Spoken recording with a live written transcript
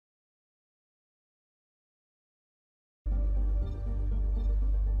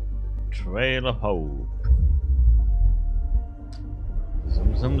Trail of Hope.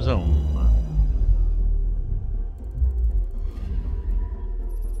 Zoom, zoom, zoom.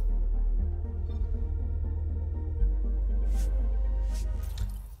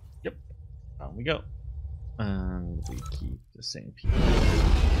 Yep, down we go. And we keep the same people.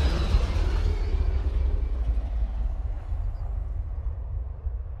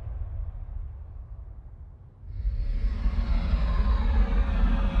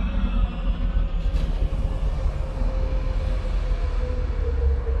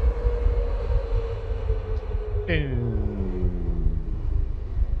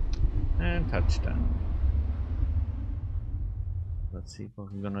 And touchdown. Let's see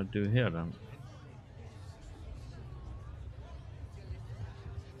what we're gonna do here then.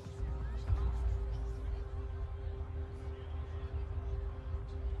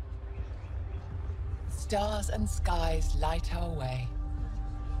 Stars and skies light our way.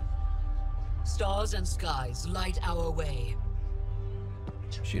 Stars and skies light our way.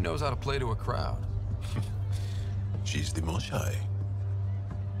 She knows how to play to a crowd. She's the Moshai.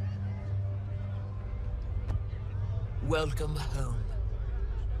 Welcome home.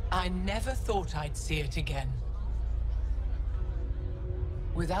 I never thought I'd see it again.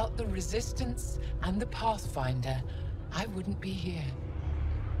 Without the Resistance and the Pathfinder, I wouldn't be here.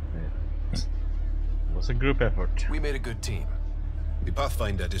 It was a group effort. We made a good team. The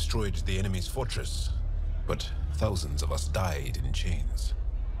Pathfinder destroyed the enemy's fortress, but thousands of us died in chains.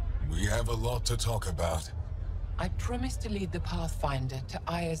 We have a lot to talk about. I promised to lead the Pathfinder to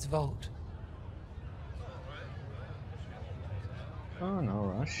Aya's vault. Oh, no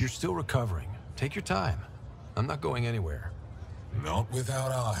rush. You're still recovering. Take your time. I'm not going anywhere. Not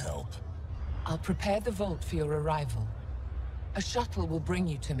without our help. I'll prepare the vault for your arrival. A shuttle will bring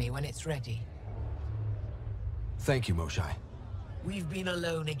you to me when it's ready. Thank you, Moshai. We've been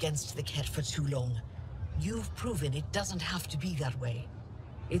alone against the Ket for too long. You've proven it doesn't have to be that way.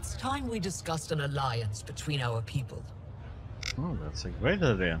 It's time we discussed an alliance between our people. Oh, that's a great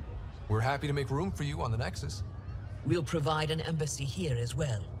idea. We're happy to make room for you on the Nexus. We'll provide an embassy here as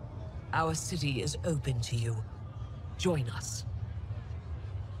well. Our city is open to you. Join us.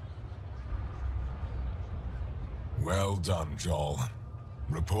 Well done, Joel.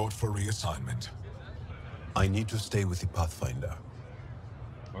 Report for reassignment. I need to stay with the Pathfinder.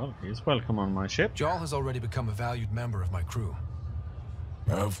 Well, he's welcome on my ship. Jarl has already become a valued member of my crew.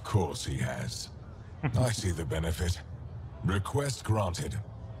 Of course he has. I see the benefit. Request granted.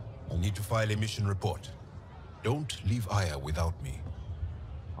 I need to file a mission report. Don't leave Aya without me.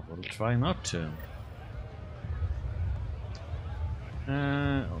 I will try not to.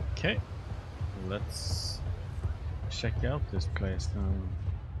 Okay. Let's check out this place now.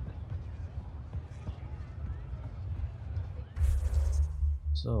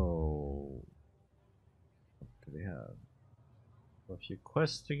 So, what do we have? A few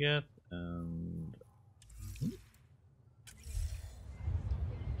quests to get, and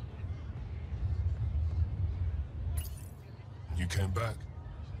You came back.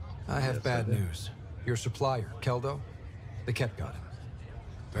 I have Yes, bad I did. news. Your supplier, Keldo, the Ket got him.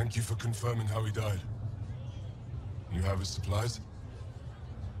 Thank you for confirming how he died. You have his supplies?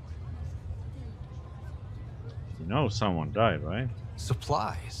 you know someone died, right?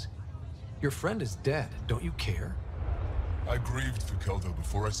 Supplies? Your friend is dead. Don't you care? I grieved for Keldo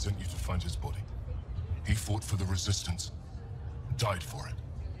before I sent you to find his body. He fought for the Resistance. Died for it.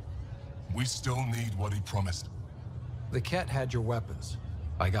 We still need what he promised. The Ket had your weapons.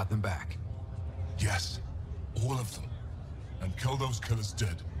 I got them back. Yes, all of them. And Keldo's killer's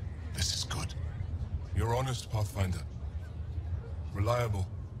dead. This is good. You're honest, Pathfinder. Reliable.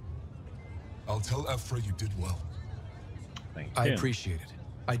 I'll tell Ephra you did well. Thank I you. appreciate it.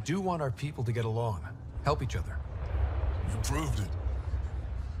 I do want our people to get along, help each other. You proved it.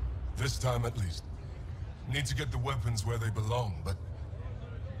 This time at least. Need to get the weapons where they belong, but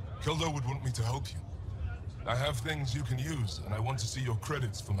Keldo would want me to help you. I have things you can use, and I want to see your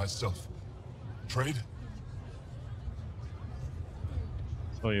credits for myself. Trade?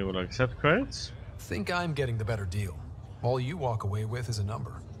 So you will accept credits? Think I'm getting the better deal. All you walk away with is a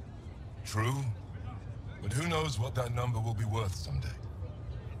number. True. But who knows what that number will be worth someday.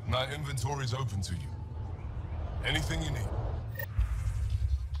 My inventory's open to you. Anything you need.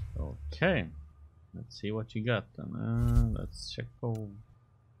 Okay. Let's see what you got then. Let's check. Oh.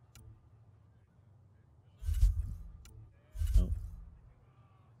 Oh.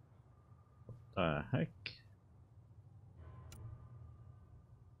 What the heck?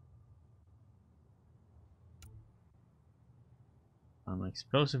 An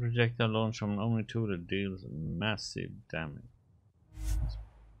explosive projectile launched from an Omni tool that deals massive damage.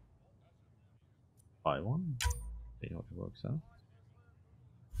 buy one. See how it works out.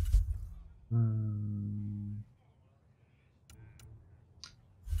 Don't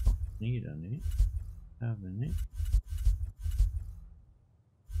need any. Have any.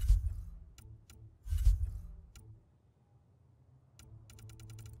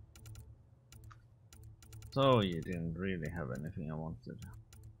 So you didn't really have anything I wanted.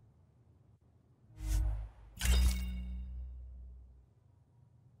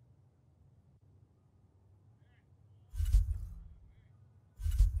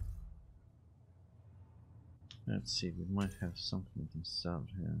 Let's see, we might have something we can sell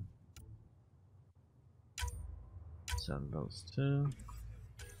here. Sell those two.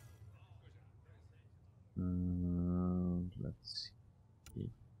 Let's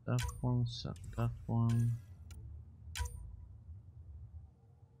keep that one, sell that one.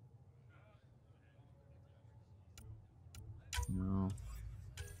 No.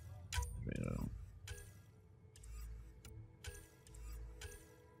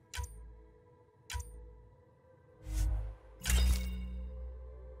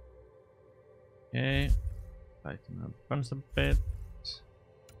 Okay, tighten up guns a bit.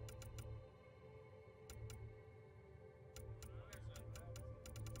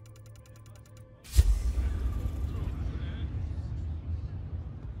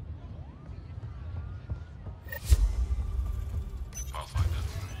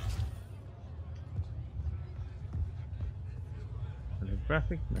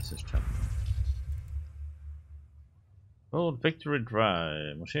 Graphic message channel. Old Victory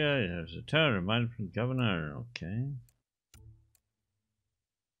Drive. Moshe has returned. Reminder from the governor. Okay.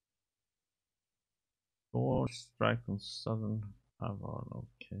 Four strike on southern Havar.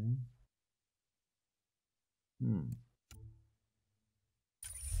 Okay.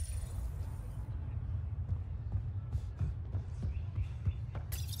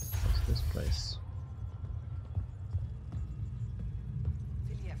 What's this place?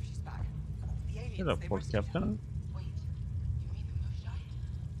 Hello, Port Captain. Wait, you mean the Moshe?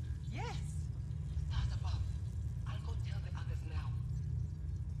 Yes. Stars above. I'll go tell the others now.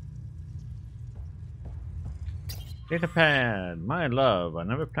 Datapad, my love, I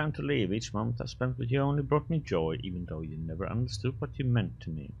never planned to leave. Each month I spent with you only brought me joy, even though you never understood what you meant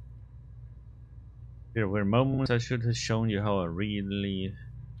to me. There were moments I should have shown you how I really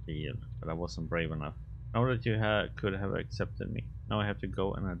feel, but I wasn't brave enough. Now that you could have accepted me, now I have to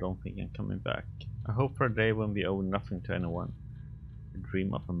go and I don't think I'm coming back. I hope for a day when we owe nothing to anyone. I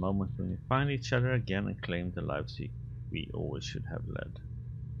dream of a moment when we find each other again and claim the lives we always should have led.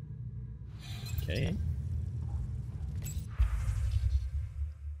 Okay.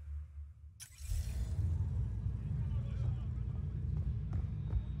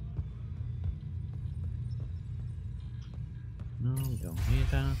 No, we don't need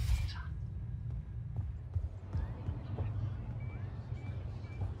that.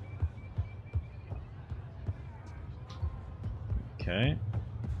 Okay.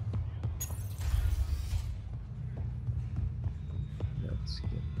 Let's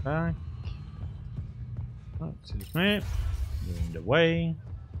get back. Oh, excuse me. Moving the way.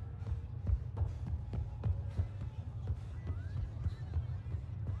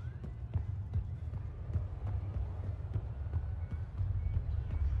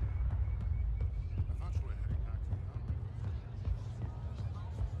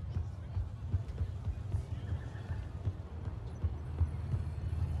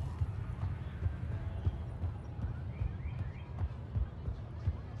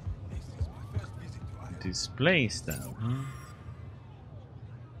 Displays them.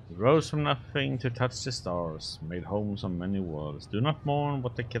 Rose from nothing to touch the stars, made homes on many worlds. Do not mourn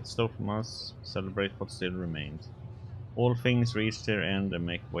what the cat stole from us, celebrate what still remains. All things reach their end and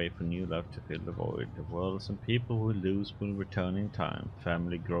make way for new love to fill the void. The worlds and people who lose will return in time.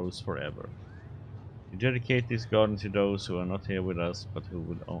 Family grows forever. We dedicate this garden to those who are not here with us, but who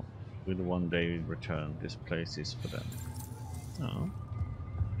will one day return. This place is for them. Oh.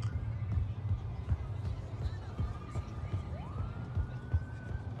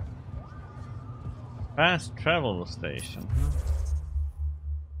 Fast travel station.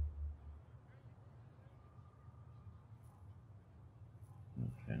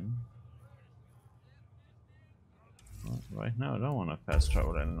 Okay. Well, right now I don't want to fast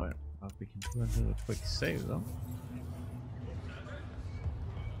travel anywhere. But we can do a quick save though.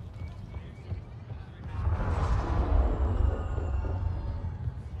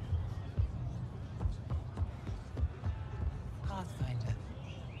 Pathfinder.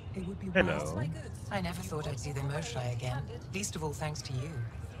 It would be Hello. wise. I never thought I'd see the Moshe again, least of all thanks to you.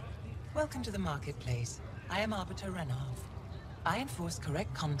 Welcome to the marketplace. I am Arbiter Renav. I enforce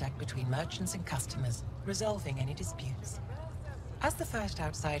correct conduct between merchants and customers, resolving any disputes. As the first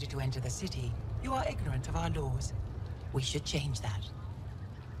outsider to enter the city, you are ignorant of our laws. We should change that.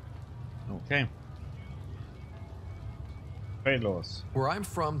 Okay. Trade laws. Where I'm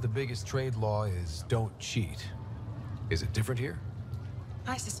from, the biggest trade law is don't cheat. Is it different here?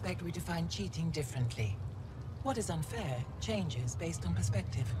 I suspect we define cheating differently. What is unfair changes based on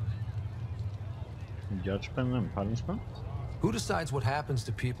perspective. Judgment and punishment? Who decides what happens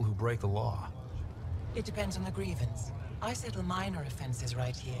to people who break the law? It depends on the grievance. I settle minor offenses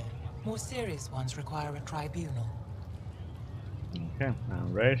right here. More serious ones require a tribunal. Okay,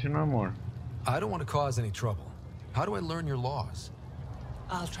 I'm ready to know more. I don't want to cause any trouble. How do I learn your laws?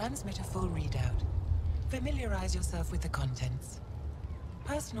 I'll transmit a full readout. Familiarize yourself with the contents.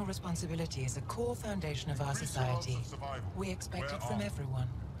 Personal responsibility is a core foundation of our society. We expect it from everyone.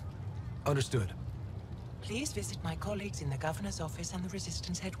 Understood. Please visit my colleagues in the Governor's office and the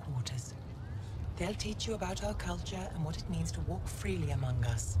Resistance headquarters. They'll teach you about our culture and what it means to walk freely among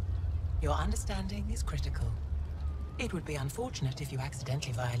us. Your understanding is critical. It would be unfortunate if you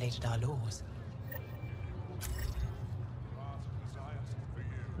accidentally violated our laws.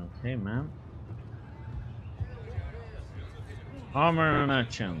 Okay, man. Armor and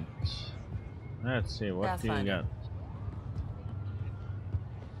enchant. Let's see, what do you got?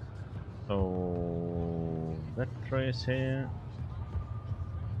 So, Vetro is here.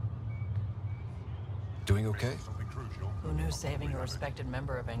 Doing okay? Who knew saving a respected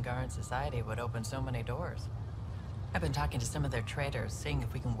member of Angaran society would open so many doors? I've been talking to some of their traders, seeing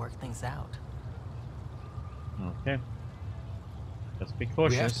if we can work things out. Okay. Let's be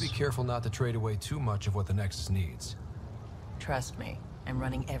cautious. We have to be careful not to trade away too much of what the Nexus needs. Trust me, I'm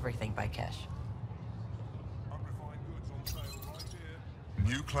running everything by cash.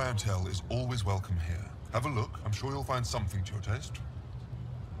 New clientele is always welcome here. Have a look. I'm sure you'll find something to your taste.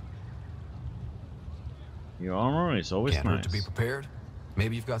 Your armor is always Can't nice. hurt to be prepared.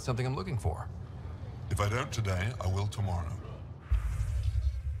 Maybe you've got something I'm looking for. If I don't today, I will tomorrow.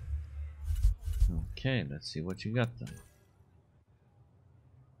 Okay, let's see what you got then.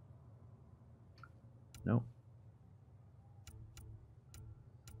 Nope.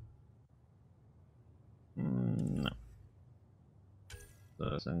 No.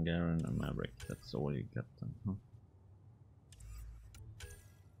 So Angaran and Maverick, that's all you got then, huh?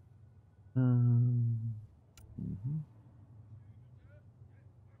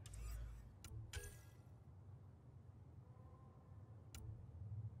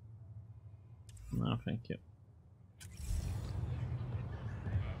 No, thank you.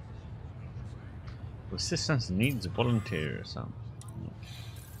 Resistance needs volunteers.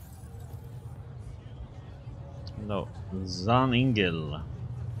 No, Zan Ingel.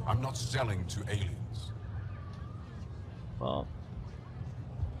 I'm not selling to aliens. Well,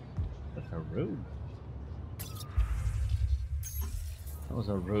 that's a rude. That was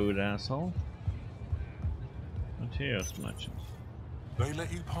a rude asshole. Materials merchant. They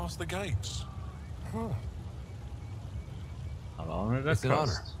let you pass the gates. Huh. How long did that It's an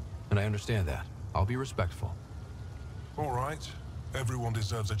cost? honor, and I understand that. I'll be respectful. All right. Everyone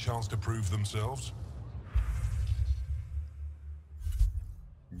deserves a chance to prove themselves.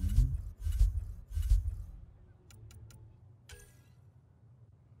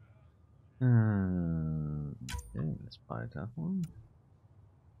 Okay, let's buy that one.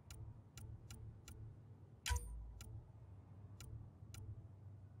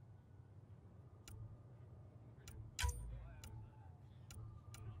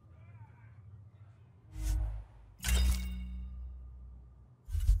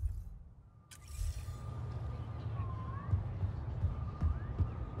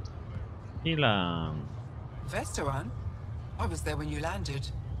 Elan. Vestaran? I was there when you landed.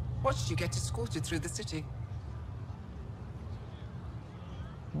 Watched you get escorted through the city.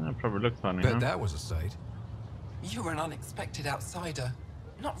 That probably looked funny, Bet huh? that was a sight. You were an unexpected outsider.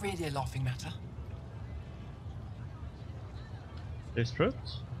 Not really a laughing matter. These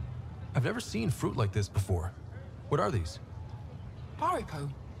fruits? I've never seen fruit like this before. What are these? Paripo.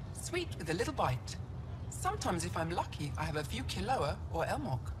 Sweet with a little bite. Sometimes if I'm lucky, I have a few Kiloa or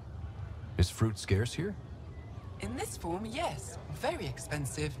Elmok. Is fruit scarce here? In this form, yes. Very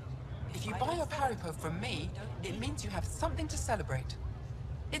expensive. If you buy a Paripo from me, it means you have something to celebrate.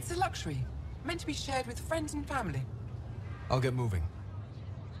 It's a luxury, meant to be shared with friends and family. I'll get moving.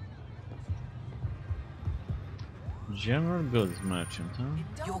 General goods merchant,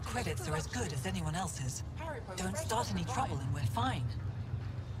 huh? Your credits are as good as anyone else's. Don't start any trouble and we're fine.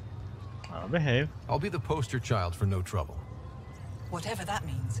 I'll behave. I'll be the poster child for no trouble. Whatever that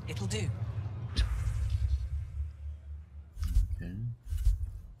means, it'll do. Okay.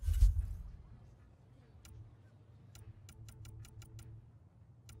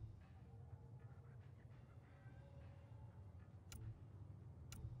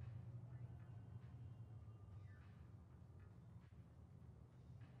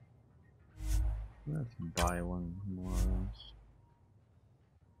 Let's buy one more of those.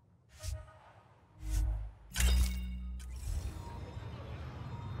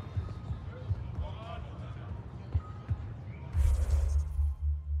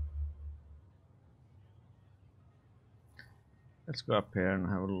 Let's go up here and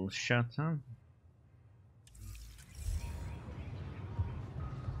have a little chat, huh?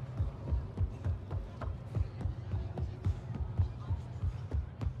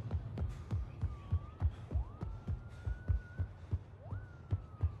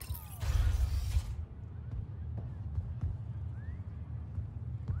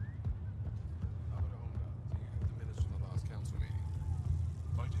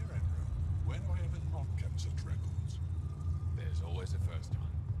 My dear Andrew, when have I ever not kept such records? There's always a first time.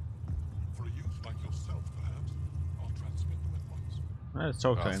 For a youth like yourself, perhaps, I'll transmit them at once. Let's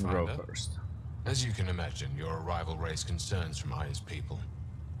talk to Andro Pathfinder? first. As you can imagine, your arrival raised concerns from Aya's people.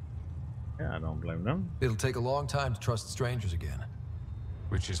 Yeah, I don't blame them. It'll take a long time to trust strangers again.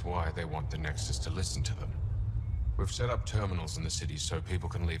 Which is why they want the Nexus to listen to them. We've set up terminals in the city so people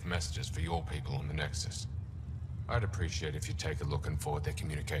can leave messages for your people on the Nexus. I'd appreciate if you take a look and forward their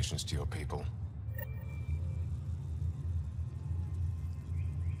communications to your people.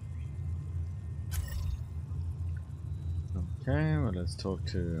 Okay, well, let's talk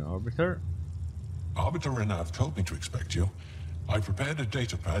to Arbiter. Arbiter and I've told me to expect you. I prepared a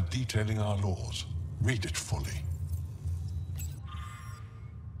datapad detailing our laws. Read it fully.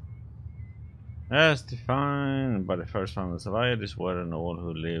 As defined by the first founders of Aya, this world and all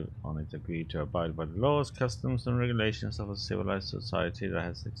who live on it agree to abide by the laws, customs, and regulations of a civilized society that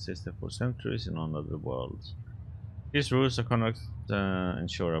has existed for centuries in other worlds. These rules of conduct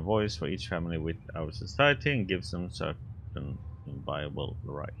ensure a voice for each family with our society and gives them certain inviolable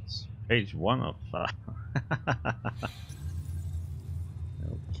rights. Page 1 of 5.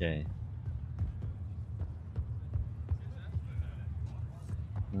 Okay.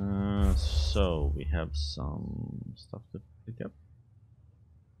 So we have some stuff to pick up.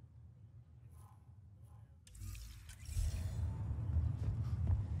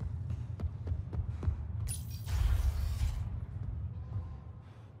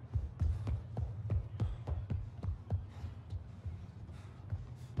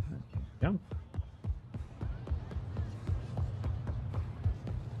 Jump.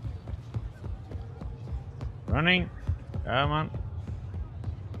 Running. Come on.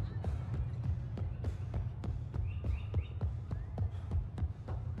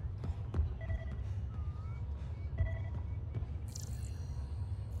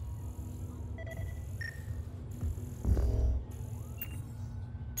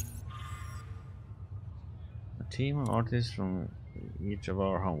 A team of artists from each of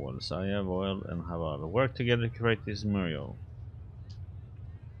our homeworlds, Aya, Void, and Havala, work together to create this mural.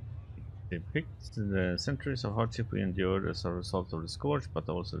 It depicts the centuries of hardship we endured as a result of the scourge, but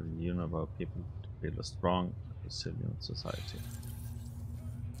also the union of our people to build a strong, resilient society.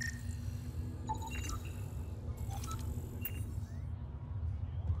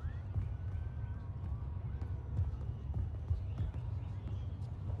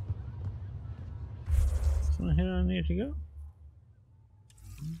 So here I need to go.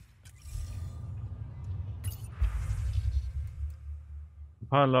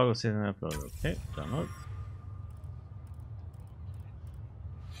 Power log of sitting upload. Okay, download.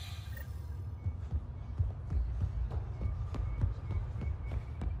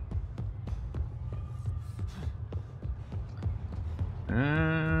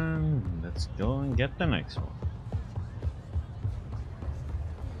 And let's go and get the next one.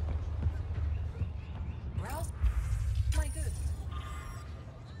 Browse my goods.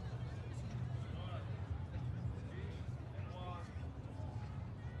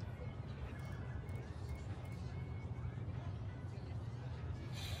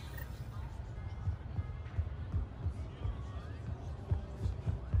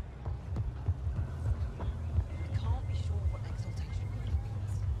 Can't be sure what exaltation means.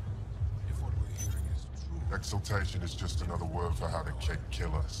 If what we're hearing is true, exaltation is just another word for how the kid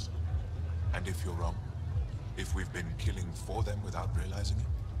kill us. And if you're wrong, if we've been killing for them without realizing it?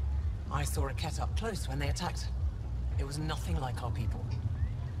 I saw a Ket up close when they attacked. It was nothing like our people.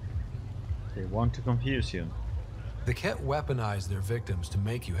 They want to confuse you. The Ket weaponize their victims to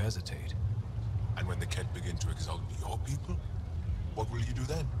make you hesitate. And when the Ket begin to exalt your people, what will you do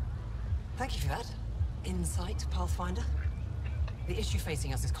then? Thank you for that. Insight, Pathfinder. The issue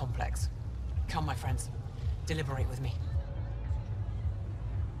facing us is complex. Come, my friends. Deliberate with me.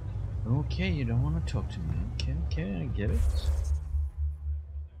 Okay, you don't want to talk to me. Okay, okay, I get it.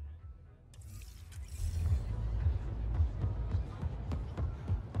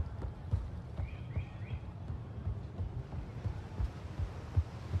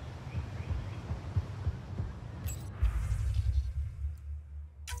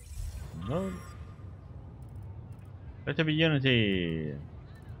 No. Let there be unity.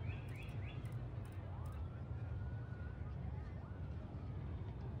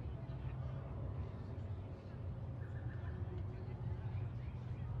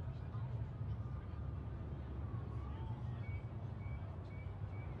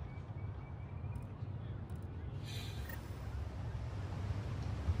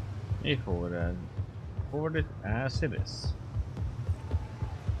 Forward it as it is.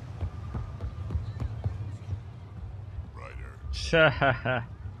 Ryder.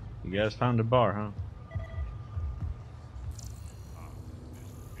 You guys found the bar, huh?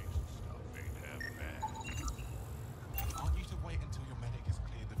 Aren't you to wait until your medic has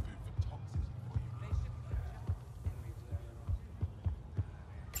cleared the food for toxins before you...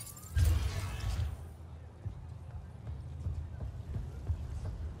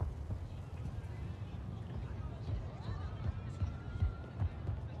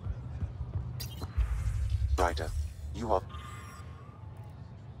 Ryder, you are...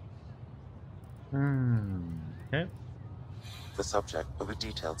 Okay. the subject of a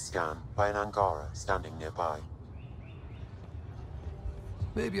detailed scan by an Angara standing nearby.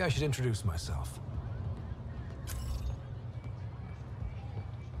 Maybe I should introduce myself.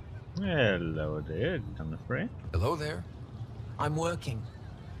 Hello there, Jonathan. Hello there. I'm working.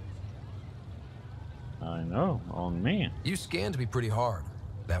 I know, on me. You scanned me pretty hard.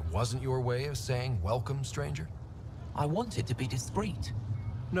 That wasn't your way of saying welcome, stranger? I wanted to be discreet.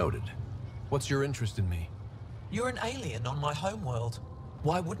 Noted. What's your interest in me? You're an alien on my homeworld.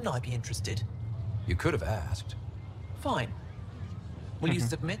 Why wouldn't I be interested? You could have asked. Fine. Will you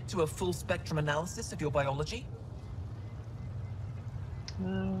submit to a full spectrum analysis of your biology?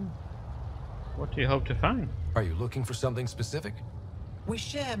 What do you hope to find? Are you looking for something specific? We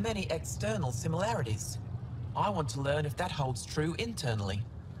share many external similarities. I want to learn if that holds true internally.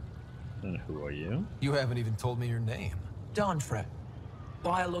 And who are you? You haven't even told me your name. Danfra,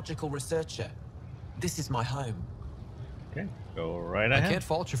 biological researcher. This is my home. Okay, go right I ahead. can't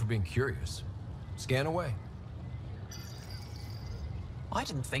fault you for being curious. Scan away. I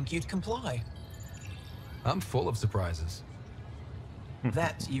didn't think you'd comply. I'm full of surprises.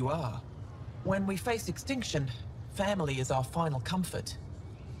 That you are. When we face extinction, family is our final comfort.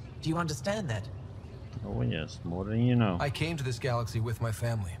 Do you understand that? Oh yes, more than you know. I came to this galaxy with my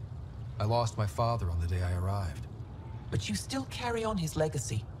family. I lost my father on the day I arrived. But you still carry on his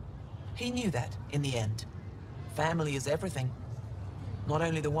legacy. He knew that, in the end. Family is everything. Not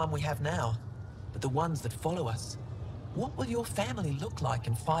only the one we have now, but the ones that follow us. What will your family look like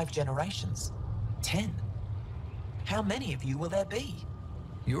in 5 generations? 10? How many of you will there be?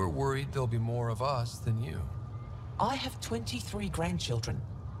 You're worried there'll be more of us than you. I have 23 grandchildren.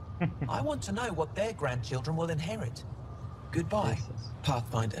 I want to know what their grandchildren will inherit. Goodbye,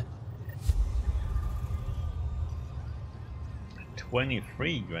 Pathfinder.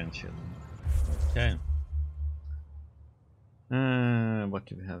 23 grandchildren. Okay. What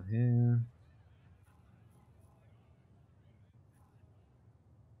do we have here?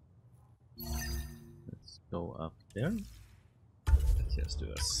 Let's go up there. Let's just do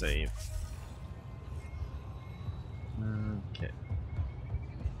a save. Okay.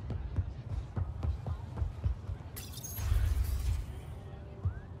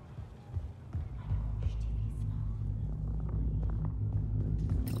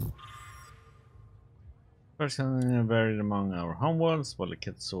 Person buried among our homeworlds, while the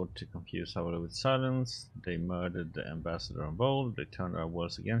cat sought to confuse our with silence. They murdered the ambassador on bold. They turned our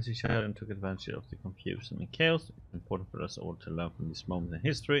worlds against each other and took advantage of the confusion and chaos. It's important for us all to learn from this moment in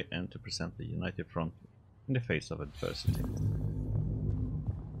history and to present a united front in the face of adversity.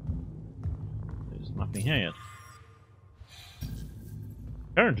 There's nothing here yet.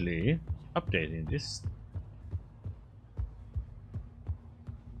 Currently updating this.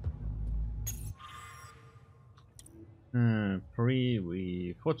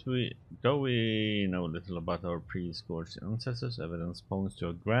 Though we know little about our pre-scorched ancestors, evidence points to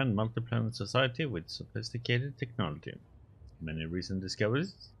a grand multi-planet society with sophisticated technology. Many recent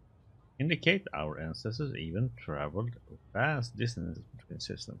discoveries indicate our ancestors even traveled vast distances between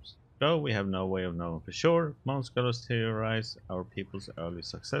systems. Though we have no way of knowing for sure, most scholars theorize our people's early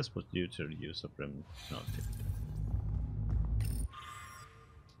success was due to the use of remnant technology.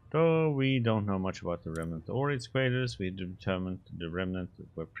 Though we don't know much about the Remnant or its creators, we determined the Remnant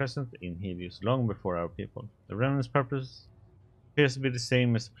were present in Helios long before our people. The Remnant's purpose appears to be the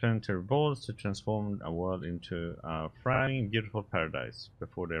same as the planetary balls, to transform our world into a thriving, beautiful paradise.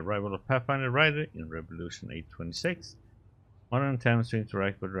 Before the arrival of Pathfinder Rider in Revolution 826, modern attempts to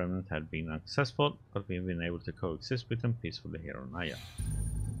interact with Remnant had been unsuccessful, but we've been able to coexist with them peacefully here on Aya.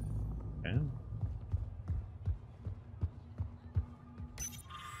 Okay.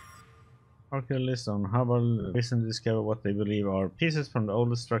 Archaeologists on Hubble recently discovered what they believe are pieces from the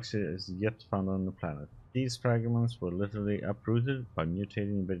oldest structure is yet found on the planet. These fragments were literally uprooted by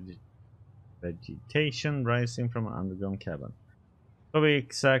mutating vegetation rising from an underground cavern. Though the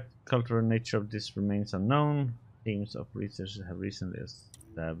exact cultural nature of this remains unknown, teams of researchers have recently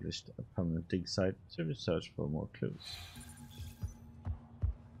established a permanent dig site to research for more clues.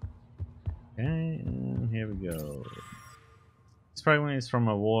 Okay, and here we go. This fragment is from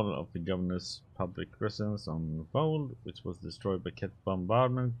a wall of the governor's public residence on Vold, which was destroyed by cat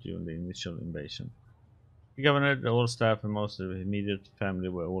bombardment during the initial invasion. The governor, the old staff, and most of his immediate family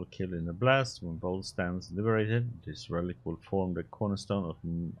were all killed in the blast. When Vold stands liberated, this relic will form the cornerstone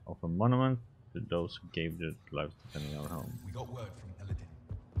of a monument to those who gave their lives defending our home. We got word from Eladin.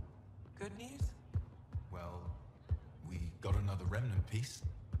 Good news? Well, we got another remnant piece.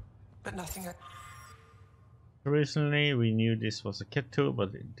 But nothing. Originally, we knew this was a cat tool,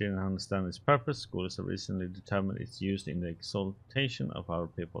 but didn't understand its purpose. Scholars have recently determined its use in the exaltation of our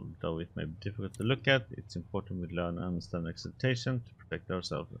people. Though it may be difficult to look at, it's important we learn and understand exaltation to protect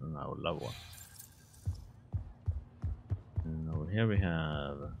ourselves and our loved ones. And over here we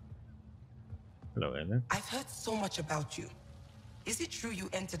have... Hello, Ellen. I've heard so much about you. Is it true you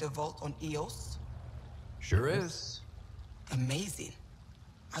entered a vault on Eos? Sure is. Amazing.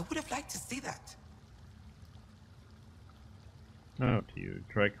 I would have liked to see that. Oh, do you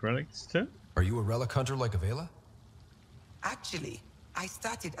track relics too? Are you a relic hunter like Avela? Actually, I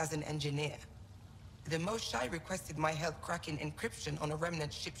started as an engineer. The Moshai requested my help cracking encryption on a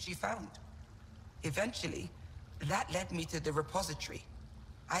remnant ship she found. Eventually, that led me to the repository.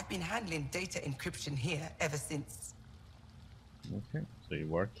 I've been handling data encryption here ever since. Okay, so you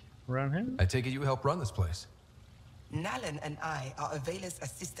work around here? I take it you help run this place. Nalan and I are Avela's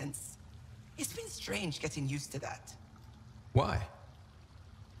assistants. It's been strange getting used to that. Why?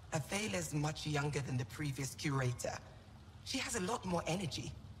 Avela's much younger than the previous curator. She has a lot more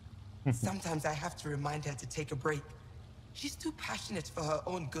energy. Sometimes I have to remind her to take a break. She's too passionate for her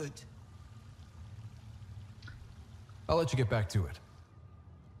own good. I'll let you get back to it.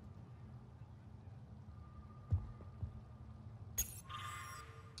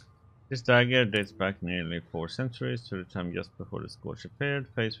 This dagger dates back nearly 4 centuries to the time just before the Scourge appeared.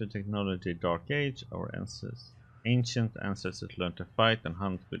 Faced with technology Dark Age, our ancient ancestors learned to fight and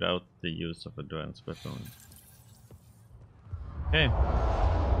hunt without the use of advanced weaponry. Okay.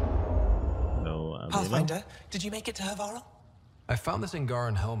 Hello, Pathfinder, did you make it to Havara? I found this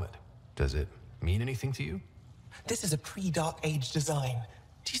Angaran helmet. Does it mean anything to you? This is a pre-Dark Age design.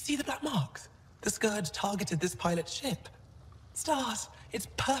 Do you see the black marks? The Scourge targeted this pilot's ship. Stars, it's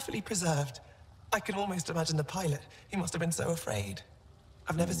perfectly preserved. I can almost imagine the pilot. He must have been so afraid.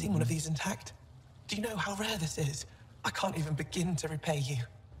 I've never seen one of these intact. Do you know how rare this is? I can't even begin to repay you.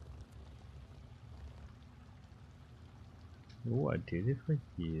 Oh, I did it for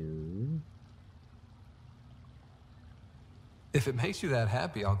you. If it makes you that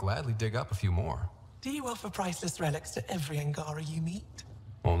happy, I'll gladly dig up a few more. Do you offer priceless relics to every Angara you meet?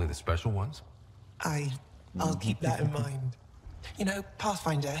 Only the special ones? I'll keep that in mind. You know,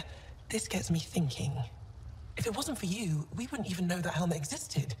 Pathfinder, this gets me thinking. If it wasn't for you, we wouldn't even know that helmet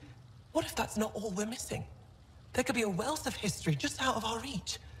existed. What if that's not all we're missing? There could be a wealth of history just out of our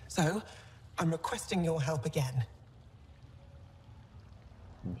reach. So, I'm requesting your help again.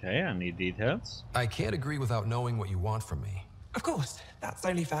 Okay, I need details. I can't agree without knowing what you want from me. Of course, that's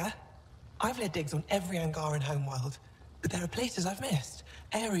only fair. I've led digs on every Angaran homeworld, but there are places I've missed,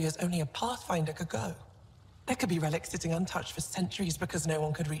 areas only a Pathfinder could go. There could be relics sitting untouched for centuries because no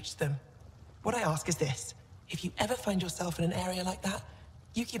one could reach them. What I ask is this: if you ever find yourself in an area like that,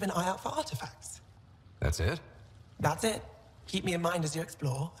 you keep an eye out for artifacts. That's it? That's it. Keep me in mind as you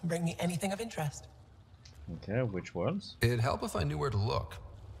explore, and bring me anything of interest. Okay, which ones? It'd help if I knew where to look.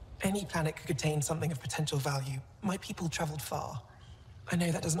 Any planet could contain something of potential value. My people traveled far. I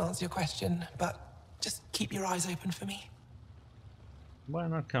know that doesn't answer your question, but just keep your eyes open for me. Why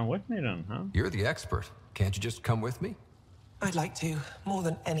not come with me then, huh? You're the expert. Can't you just come with me? I'd like to, more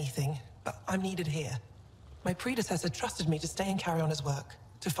than anything, but I'm needed here. My predecessor trusted me to stay and carry on his work,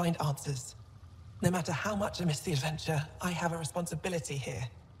 to find answers. No matter how much I miss the adventure, I have a responsibility here.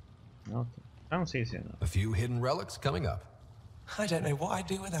 Okay. Sounds easy enough. A few hidden relics coming up. I don't know what I'd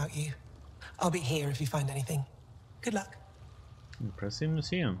do without you. I'll be here if you find anything. Good luck. Impressive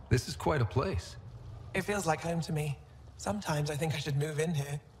museum. This is quite a place. It feels like home to me. Sometimes I think I should move in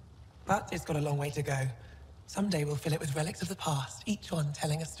here. But it's got a long way to go. Someday we'll fill it with relics of the past, each one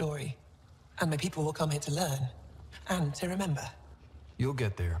telling a story. And my people will come here to learn. And to remember. You'll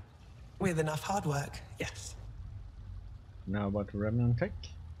get there. With enough hard work, yes. Now about the remnant tech?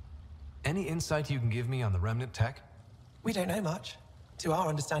 Any insight you can give me on the remnant tech? We don't know much. To our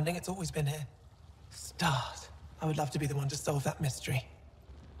understanding, it's always been here. Stars. I would love to be the one to solve that mystery.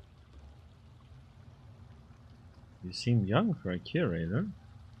 You seem young for a curator.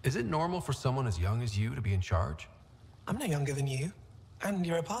 Is it normal for someone as young as you to be in charge? I'm no younger than you. And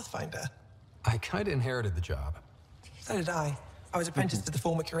you're a Pathfinder. I kinda inherited the job. So did I. I was apprenticed to the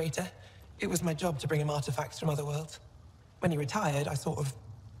former curator. It was my job to bring him artifacts from other worlds. When he retired, I sort of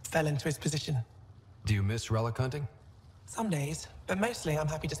fell into his position. Do you miss relic hunting? Some days, but mostly I'm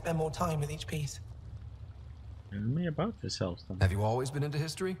happy to spend more time with each piece. Tell me about yourself then. Have you always been into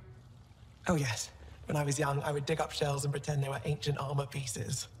history? Oh yes. When I was young, I would dig up shells and pretend they were ancient armor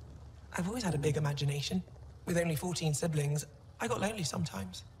pieces. I've always had a big imagination. With only 14 siblings, I got lonely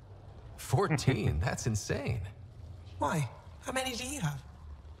sometimes. 14? That's insane. Why? How many do you have?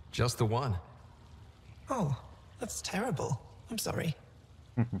 Just the one. Oh, that's terrible. I'm sorry.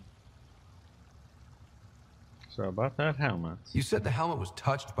 So about that helmet. You said the helmet was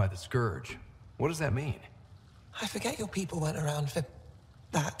touched by the Scourge. What does that mean? I forget your people weren't around for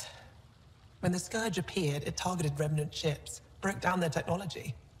that. When the Scourge appeared, it targeted remnant ships, broke down their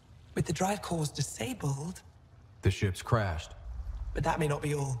technology. With the drive cores disabled... The ships crashed. But that may not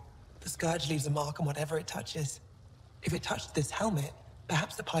be all. The Scourge leaves a mark on whatever it touches. If it touched this helmet,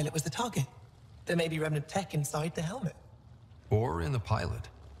 perhaps the pilot was the target. There may be remnant tech inside the helmet. Or in the pilot.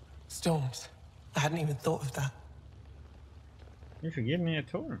 Storms. I hadn't even thought of that. You should give me a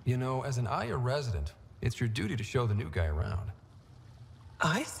tour. You know, as an Aya resident, it's your duty to show the new guy around.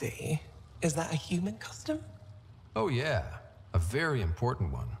 I see. Is that a human custom? Oh yeah, a very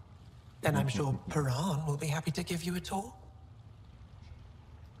important one. Then I'm sure Piran will be happy to give you a tour.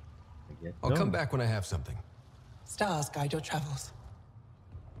 I'll come back when I have something. Stars guide your travels.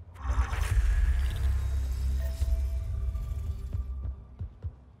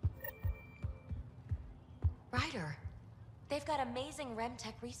 Ryder, they've got amazing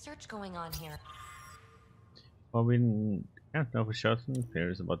RemTech research going on here. Well, we can't know for certain.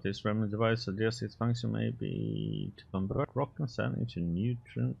 Theories about this remnant device suggest its function may be to convert rock and sand into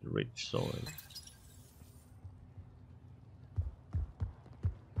nutrient-rich soil.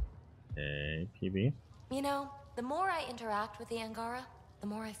 Okay, PB. You know, the more I interact with the Angara, the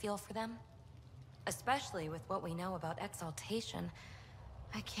more I feel for them. Especially with what we know about exaltation.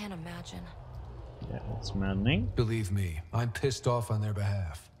 I can't imagine. Yeah, it's maddening. Believe me, I'm pissed off on their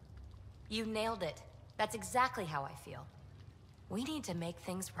behalf. You nailed it. That's exactly how I feel. We need to make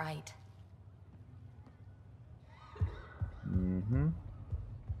things right. Mm-hmm.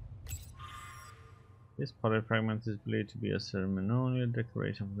 This pottery fragment is believed to be a ceremonial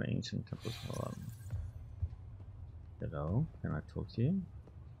decoration from the ancient temples. Hello, can I talk to you?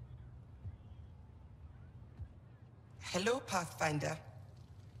 Hello, Pathfinder.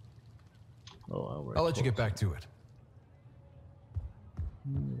 Oh, I'll let you get back to it.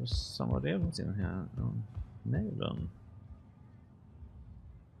 There's somebody else in here. Oh, Nathan.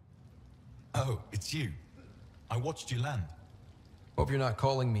 Oh, it's you. I watched you land. Hope you're not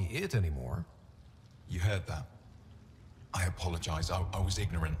calling me it anymore. You heard that. I apologize. I was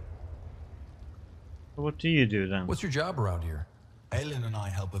ignorant. What do you do then? What's your job around here? Aylin and I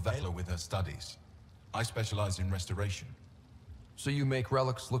help Avela with her studies. I specialize in restoration. So you make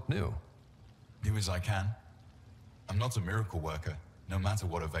relics look new? New as I can. I'm not a miracle worker, no matter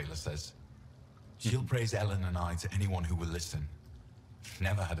what Avela says. She'll praise Ellen and I to anyone who will listen.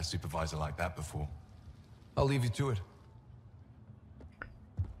 Never had a supervisor like that before. I'll leave you to it.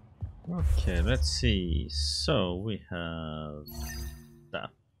 Okay, let's see. So we have that.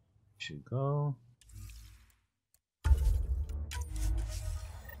 Should go.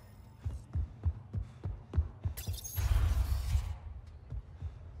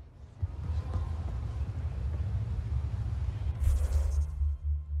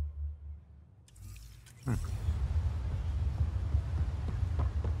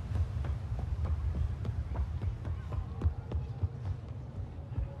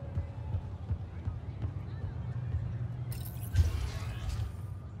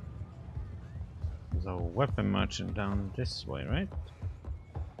 There's a weapon merchant down this way, right?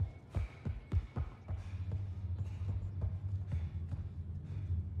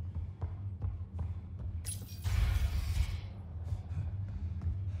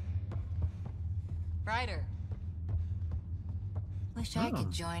 Ryder. Wish I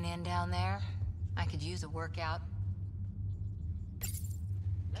could join in down there. I could use a workout.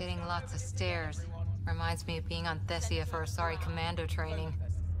 Getting lots of stairs. Reminds me of being on Thessia for Asari commando training.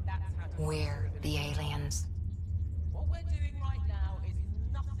 We're the aliens. What we're doing right now is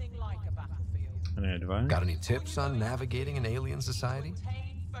nothing like a battlefield. Any advice? Got any tips on navigating an alien society?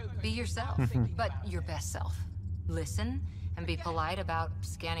 Be yourself, but your best self. Listen and be polite about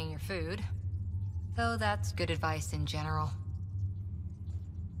scanning your food. Though that's good advice in general.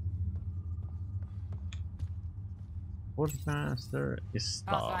 Quartermaster is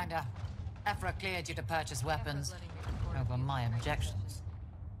stopped. Pathfinder, Ephra cleared you to purchase weapons. Over my objections.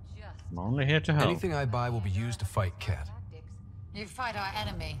 I'm only here to help. Anything I buy will be used to fight Cat. You fight our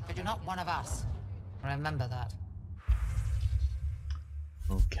enemy, but you're not one of us. Remember that.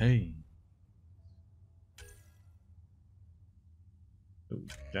 Okay. Oh,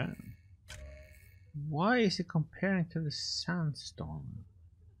 damn. Why is it comparing to the sandstorm?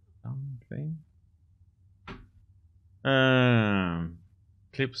 Something.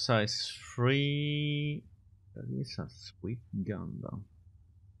 Clip size 3. That is a sweet gun though.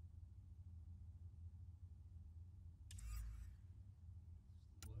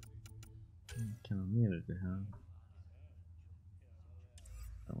 Can I immediately have?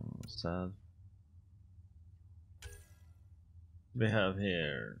 Oh, sad. We have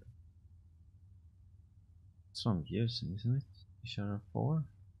here. That's what I'm using, isn't it? Ishara 4.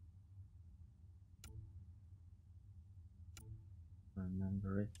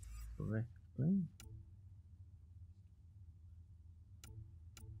 Remember it correctly.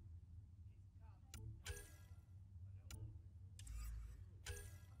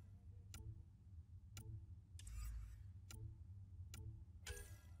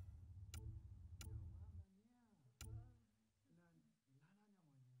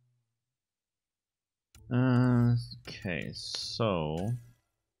 Okay, so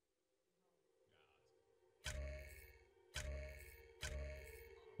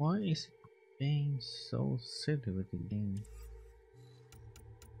why is it being so silly with the game?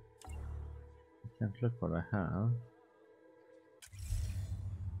 I can't look what I have.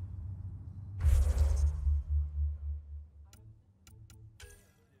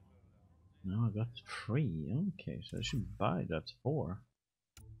 No, I got 3. Okay, so I should buy that 4.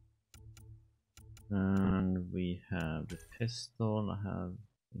 And we have the pistol. I have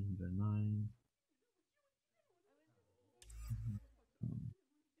in the 9.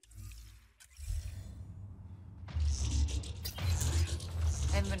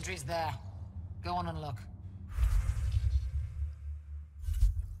 Inventory's there. Go on and look.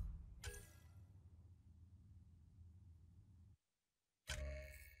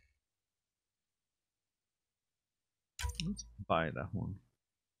 Let's buy that one.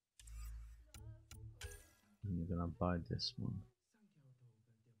 And we're gonna buy this one.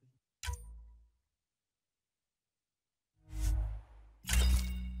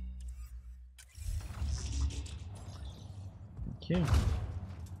 Thank you.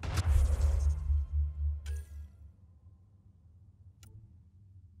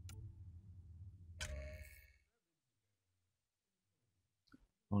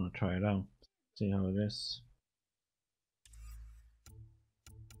 I want to try it out, see how it is.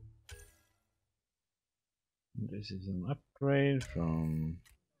 This is an upgrade from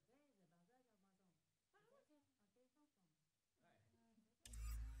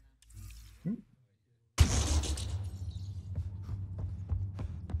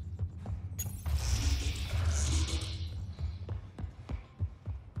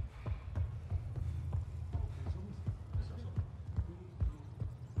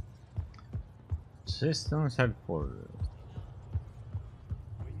Systems Headquarters.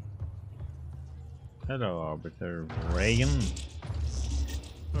 Hello, Arbiter Reagan.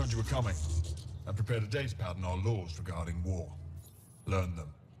 Heard you were coming. I prepared a data pad on our laws regarding war. Learn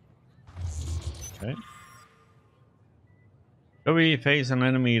them. Okay. Though we face an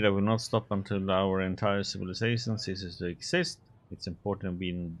enemy that will not stop until our entire civilization ceases to exist, it's important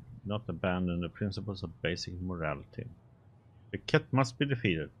we not abandon the principles of basic morality. The cat must be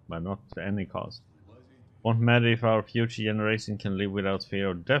defeated, but not at any cost. Won't matter if our future generation can live without fear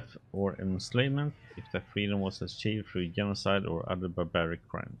of death or enslavement, if their freedom was achieved through genocide or other barbaric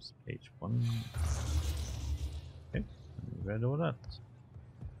crimes. Page 1. Okay, we read all that.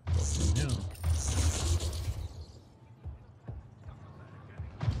 Here.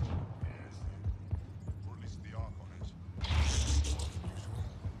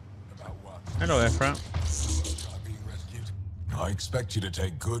 Hello, Ephra. I expect you to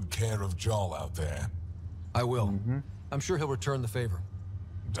take good care of Joel out there. I will. I'm sure he'll return the favor.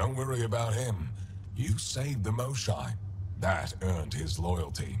 Don't worry about him. You saved the Moshai. That earned his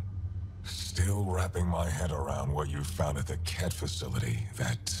loyalty. Still wrapping my head around what you found at the Ket facility.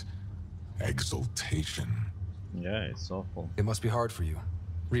 That exaltation. Yeah, it's awful. It must be hard for you,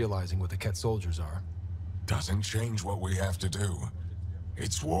 realizing what the Ket soldiers are. Doesn't change what we have to do.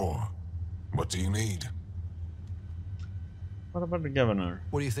 It's war. What do you need? What about the governor?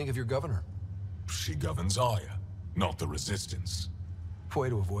 What do you think of your governor? She governs Aya, not the Resistance. Way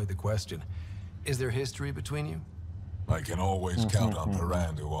to avoid the question. Is there history between you? I can always count on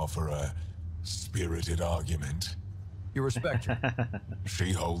Paran to offer a spirited argument. You respect her.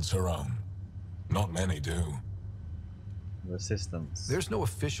 She holds her own. Not many do. Resistance. There's no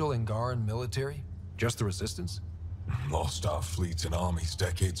official Angaran military? Just the Resistance? Lost our fleets and armies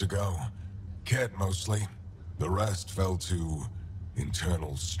decades ago. Ket mostly. The rest fell to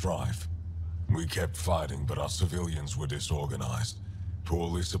internal strife. We kept fighting, but our civilians were disorganized,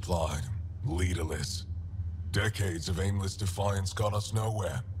 poorly supplied, leaderless. Decades of aimless defiance got us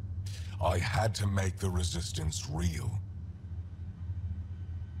nowhere. I had to make the Resistance real.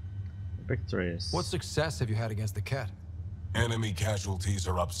 Victories. What success have you had against the Ket? Enemy casualties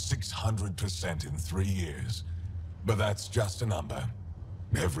are up 600% in 3 years. But that's just a number.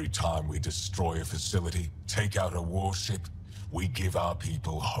 Every time we destroy a facility, take out a warship, we give our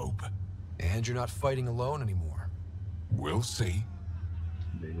people hope. And you're not fighting alone anymore. We'll see.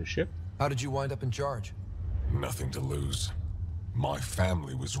 Leadership? How did you wind up in charge? Nothing to lose. My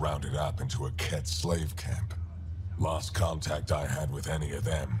family was rounded up into a Ket slave camp. Last contact I had with any of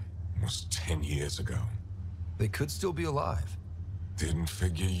them was 10 years ago. They could still be alive. Didn't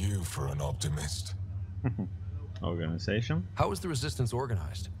figure you for an optimist. Organization? How is the Resistance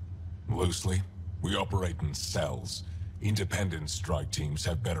organized? Loosely, we operate in cells. Independent strike teams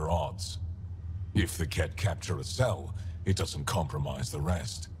have better odds. If the Ket capture a cell, it doesn't compromise the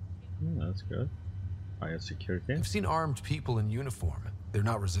rest. That's good. Higher security. I've seen armed people in uniform. They're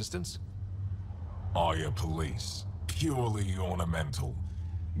not Resistance? Aya police. Purely ornamental.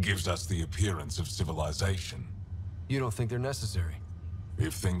 Gives us the appearance of civilization. You don't think they're necessary?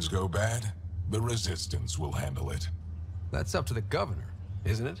 If things go bad, the Resistance will handle it. That's up to the governor,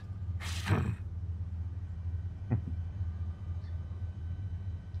 isn't it?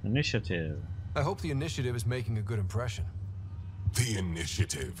 Initiative. I hope the initiative is making a good impression. The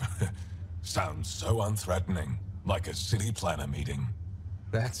initiative. Sounds so unthreatening. Like a city planner meeting.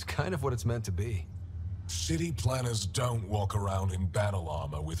 That's kind of what it's meant to be. City planners don't walk around in battle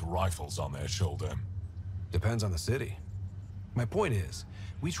armor with rifles on their shoulder. Depends on the city. My point is,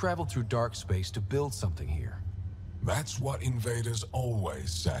 we traveled through dark space to build something here. That's what invaders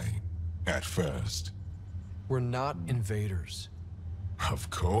always say. At first. We're not invaders. Of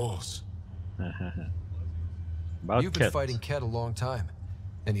course. You've been fighting Ket a long time.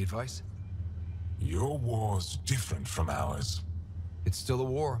 Any advice? Your war's different from ours. It's still a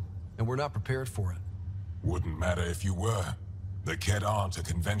war, and we're not prepared for it. Wouldn't matter if you were. The Ket aren't a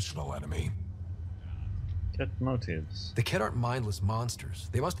conventional enemy. Ket motives. The Ket aren't mindless monsters.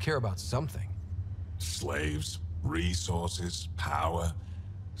 They must care about something. Slaves, resources, power.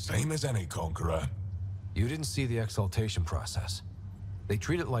 Same as any conqueror. You didn't see the exaltation process. They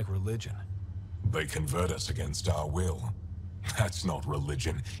treat it like religion. They convert us against our will. That's not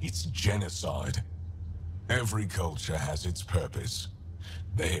religion, it's genocide. Every culture has its purpose.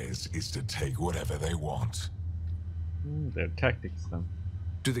 Theirs is to take whatever they want. Their tactics, then.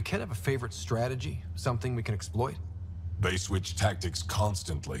 Do the Ket have a favorite strategy? Something we can exploit? They switch tactics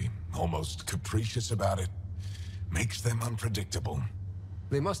constantly, almost capricious about it. Makes them unpredictable.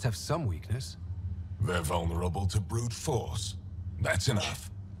 They must have some weakness. They're vulnerable to brute force. That's enough.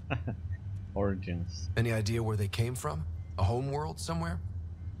 Origins. Any idea where they came from? A homeworld somewhere?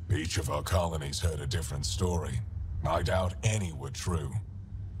 Each of our colonies heard a different story. I doubt any were true.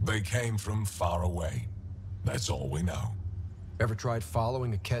 They came from far away. That's all we know. Ever tried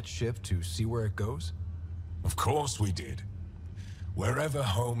following a Ket ship to see where it goes? Of course we did. Wherever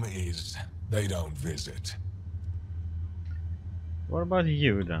home is, they don't visit. What about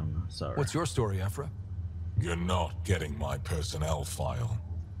you then, sir? What's your story, Ephra? You're not getting my personnel file.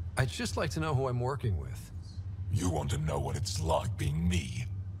 I'd just like to know who I'm working with. You want to know what it's like being me?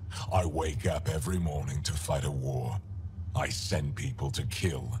 I wake up every morning to fight a war. I send people to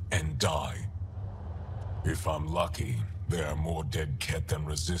kill and die. If I'm lucky, there are more dead Ket than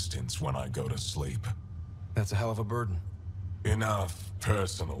Resistance when I go to sleep. That's a hell of a burden. Enough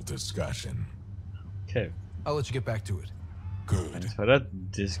personal discussion. Okay. I'll let you get back to it. Good. Thanks for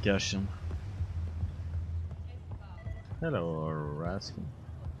that discussion. Hello, Raskin.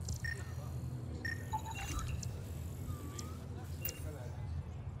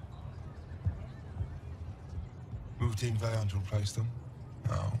 Routine Veon to replace them?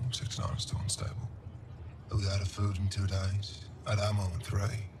 No, 6-9 is too unstable. They'll be out of food in 2 days, out of ammo in 3.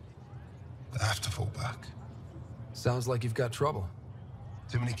 They have to fall back. Sounds like you've got trouble.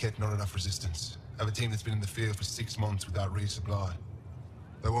 Too many kit, not enough resistance. I have a team that's been in the field for 6 months without resupply.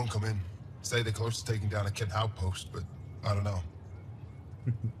 They won't come in. Say they're close to taking down a kit outpost, but I don't know.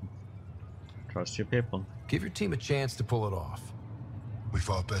 Trust your people. Give your team a chance to pull it off. We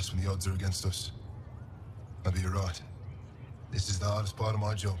fought best when the odds are against us. Maybe you're right. This is the hardest part of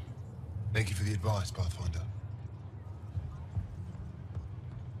my job. Thank you for the advice, Pathfinder.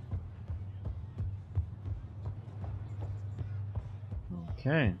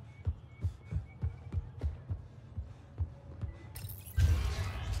 Okay.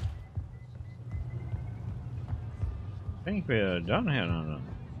 I think we're done here now then.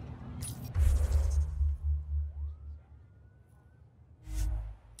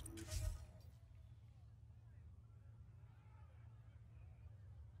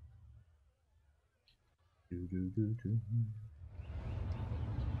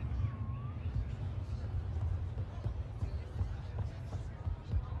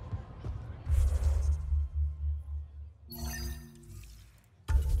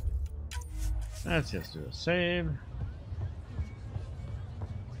 Let's just do a save.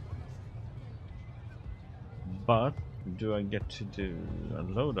 But do I get to do a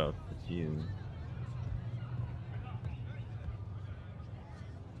loadout with you?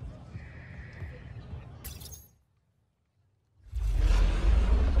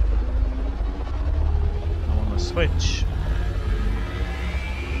 I want to switch.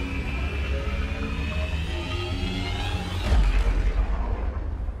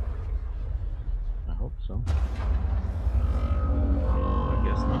 I hope so. I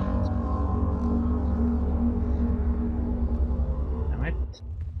guess not. Damn it.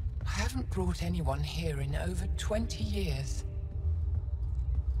 I haven't brought anyone here in over 20 years.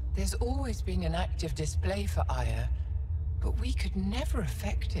 There's always been an active display for Aya, but we could never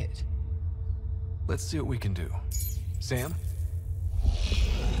affect it. Let's see what we can do. Sam?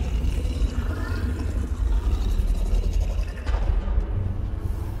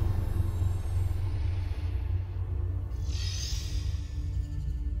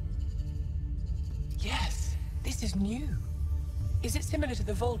 Yes, this is new. Is it similar to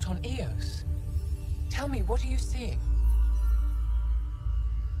the vault on Eos? Tell me, what are you seeing?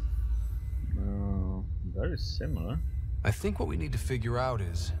 Very similar. I think what we need to figure out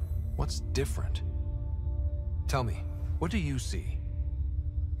is what's different. Tell me, what do you see?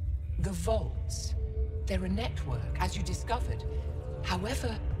 The vaults. They're a network, as you discovered.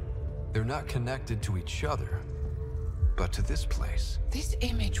 However, They're not connected to each other, but to this place. this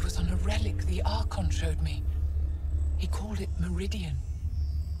image was on a relic the Archon showed me. He called it Meridian.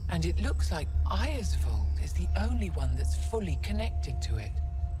 And it looks like Aya's vault is the only one that's fully connected to it.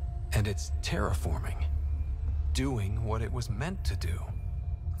 And it's terraforming. Doing what it was meant to do.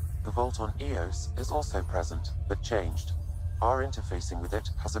 The vault on Eos is also present, but changed. Our interfacing with it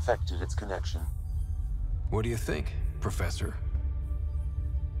has affected its connection. What do you think, Professor?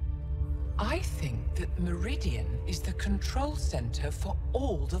 I think that Meridian is the control center for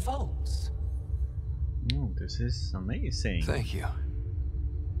all the vaults. This is amazing. Thank you.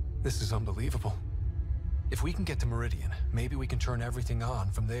 This is unbelievable. If we can get to Meridian, maybe we can turn everything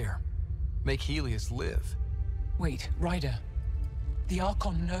on from there. Make Helios live. Wait, Ryder. The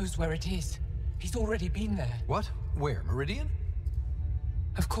Archon knows where it is. He's already been there. What? Where? Meridian?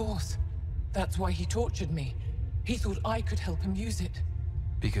 Of course. That's why he tortured me. He thought I could help him use it.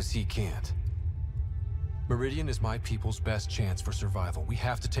 Because he can't. Meridian is my people's best chance for survival. We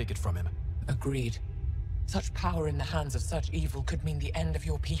have to take it from him. Agreed. Such power in the hands of such evil could mean the end of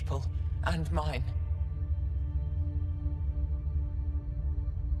your people, and mine.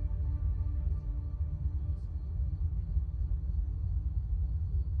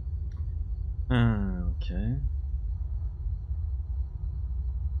 Okay.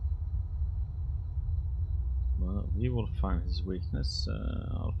 Well, we will find his weakness.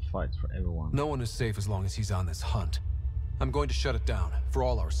 I'll fight for everyone. No one is safe as long as he's on this hunt. I'm going to shut it down, for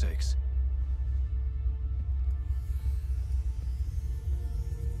all our sakes.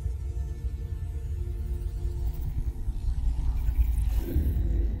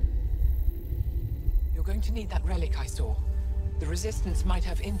 You're going to need that relic I saw. The Resistance might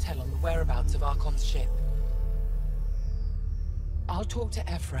have intel on the whereabouts of Archon's ship. I'll talk to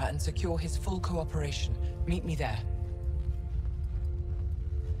Ephra and secure his full cooperation. Meet me there.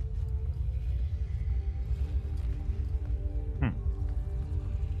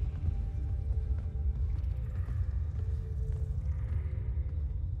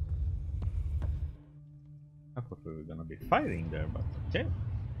 we were gonna be fighting there, but okay.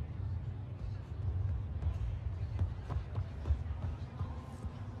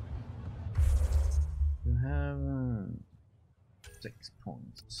 You have 6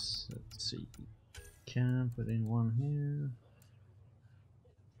 points. Let's see. Can put in one here.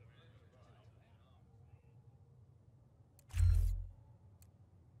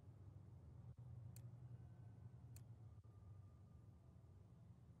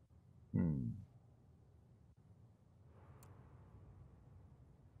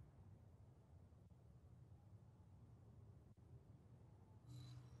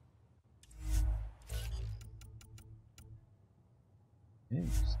 Okay,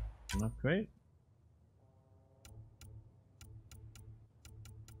 not great.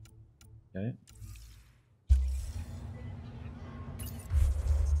 Okay.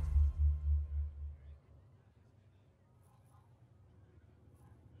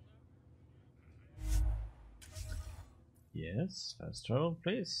 Yes, fast travel,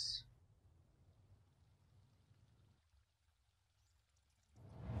 please.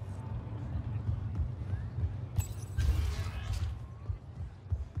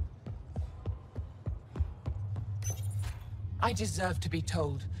 I deserve to be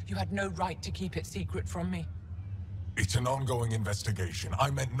told. You had no right to keep it secret from me. It's an ongoing investigation. I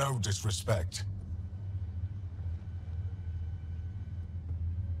meant no disrespect.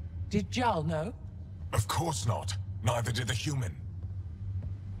 Did Jal know? Of course not. Neither did the human.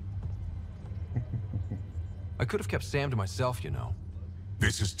 I could have kept Sam to myself, you know.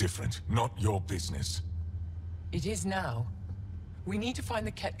 This is different. Not your business. It is now. We need to find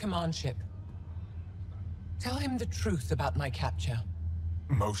the Ket command ship. Tell him the truth about my capture.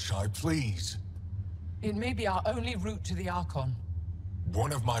 Moshai, please. It may be our only route to the Archon.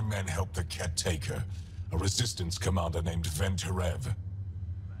 One of my men helped the Ket take her. A resistance commander named Venturev.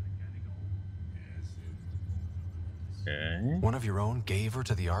 Okay. One of your own gave her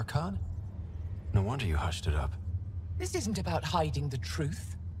to the Archon? No wonder you hushed it up. This isn't about hiding the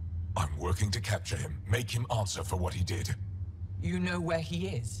truth. I'm working to capture him. Make him answer for what he did. You know where he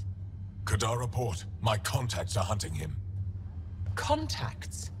is? Kadara Port. My contacts are hunting him.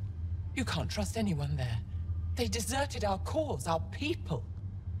 Contacts? You can't trust anyone there. They deserted our cause, our people.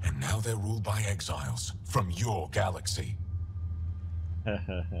 And now they're ruled by exiles from your galaxy.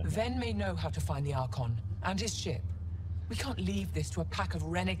 Ven may know how to find the Archon and his ship. We can't leave this to a pack of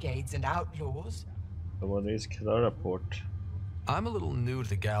renegades and outlaws. So what is Kadara Port? I'm a little new to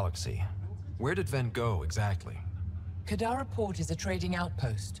the galaxy. Where did Ven go exactly? Kadara Port is a trading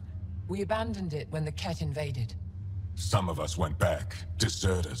outpost. We abandoned it when the Ket invaded. Some of us went back.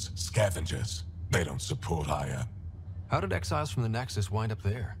 Deserters, scavengers. They don't support Aya. How did exiles from the Nexus wind up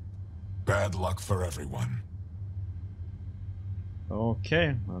there? Bad luck for everyone.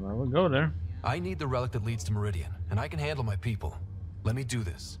 Okay, well, I will go there. I need the relic that leads to Meridian, and I can handle my people. Let me do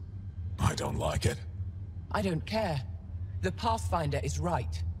this. I don't like it. I don't care. The Pathfinder is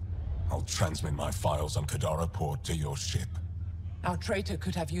right. I'll transmit my files on Kadara Port to your ship. Our traitor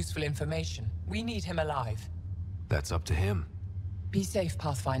could have useful information. We need him alive. That's up to him. Be safe,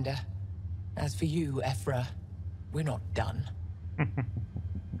 Pathfinder. As for you, Ephra, we're not done.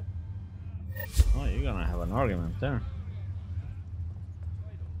 Oh, you're gonna have an argument there.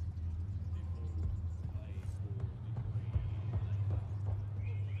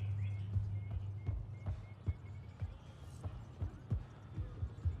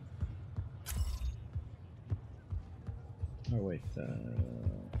 Oh wait,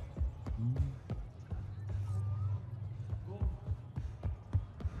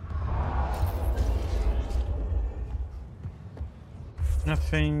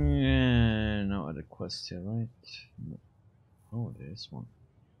 nothing, no other quests here, right? No. Oh, there's one.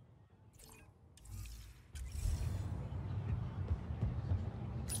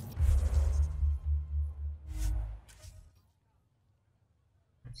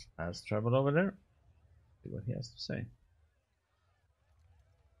 Let's fast travel over there, see what he has to say.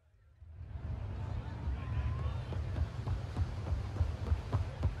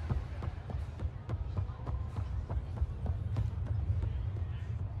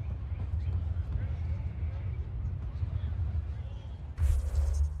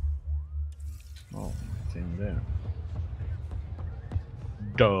 Oh, it's in there.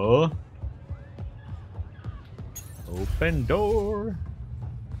 Duh. Open door.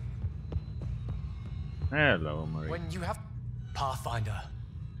 Hello, Marie. When you have Pathfinder,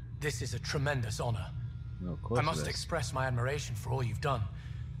 this is a tremendous honor. No, of course I must it is. express my admiration for all you've done.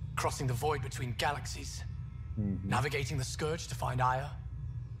 Crossing the void between galaxies, navigating the Scourge to find Aya.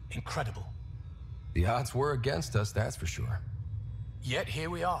 Incredible. The odds were against us, that's for sure. Yet here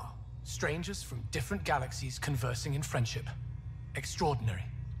we are, Strangers from different galaxies conversing in friendship. Extraordinary.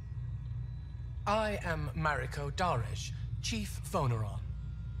 I am Mariko Darej, Chief Voneron.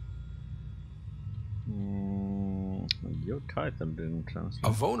 Your title didn't translate. A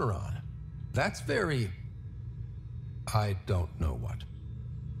Voneron? That's very... I don't know what.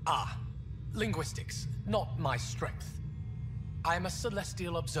 Ah, linguistics, not my strength. I am a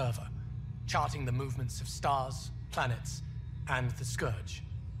celestial observer, charting the movements of stars, planets, and the Scourge.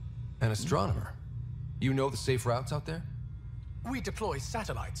 An astronomer? You know the safe routes out there? We deploy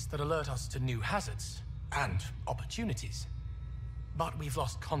satellites that alert us to new hazards and opportunities. But we've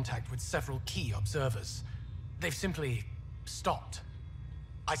lost contact with several key observers. They've simply stopped.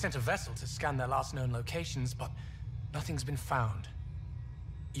 I sent a vessel to scan their last known locations, but nothing's been found.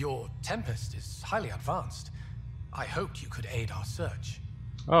 Your Tempest is highly advanced. I hoped you could aid our search.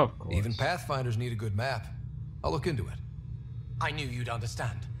 Of course. Even Pathfinders need a good map. I'll look into it. I knew you'd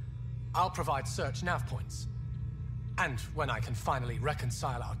understand. I'll provide search nav points. And when I can finally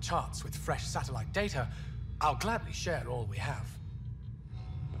reconcile our charts with fresh satellite data, I'll gladly share all we have.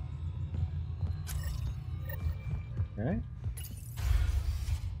 Okay.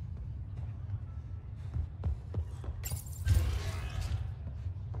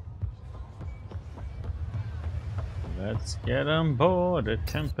 Let's get on board the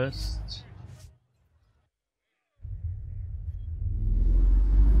Tempest.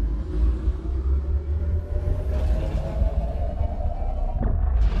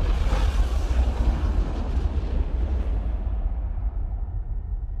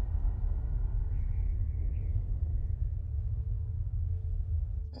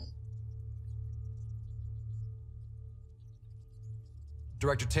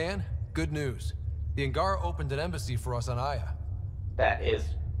 Director Tan, good news. The Angara opened an embassy for us on Aya. That is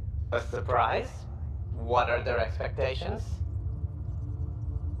a surprise? What are their expectations?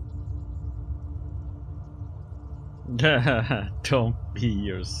 Don't be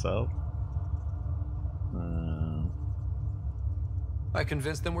yourself. I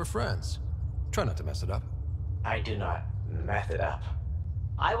convinced them we're friends. Try not to mess it up. I do not mess it up.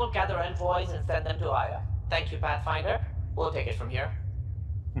 I will gather envoys and send them to Aya. Thank you, Pathfinder. We'll take it from here.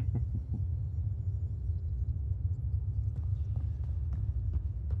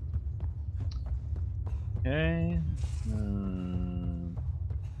 Okay. I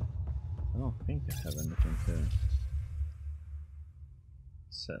don't think I have anything to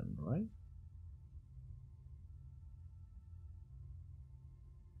send, right?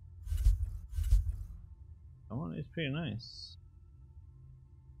 That one is pretty nice.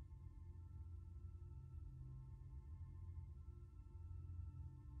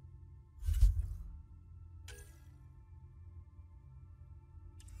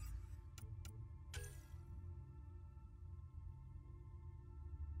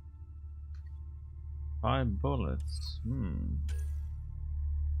 Five bullets.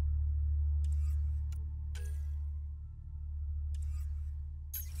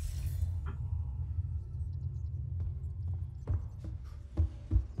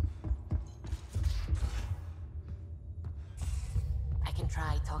 I can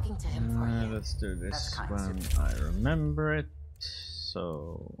try talking to him for you. Let's do this That's kind when of I remember it.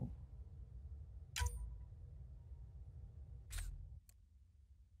 So.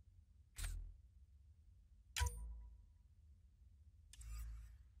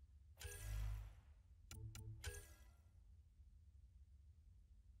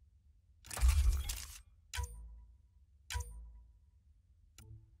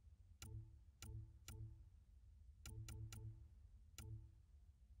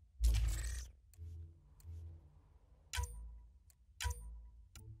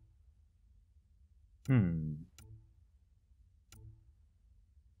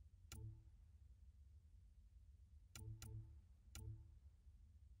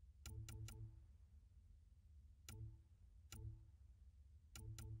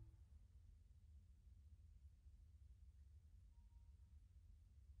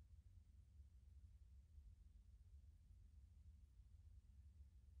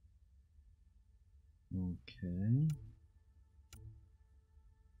 Okay.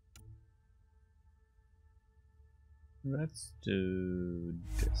 Let's do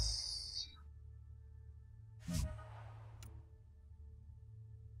this.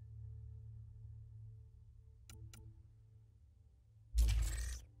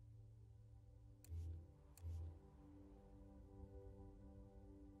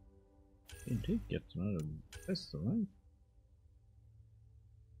 You did get another pistol, right?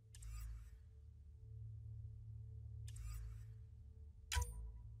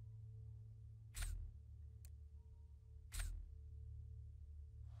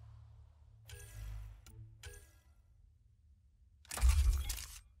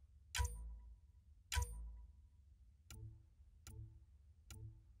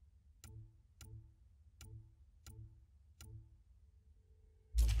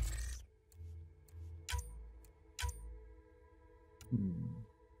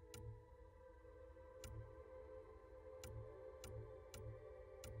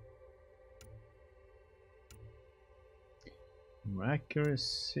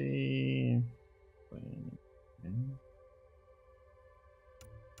 Accuracy.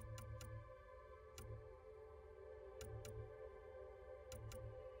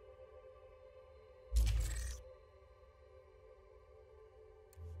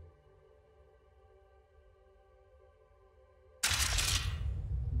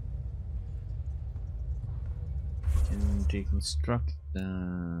 Can deconstruct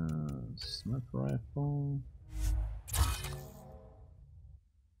the sniper rifle.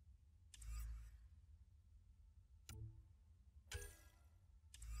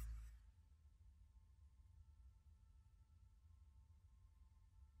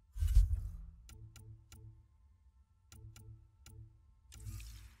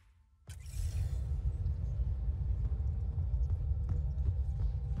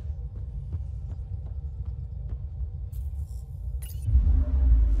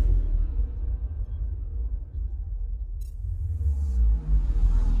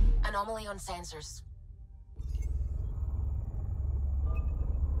 Anomaly on sensors.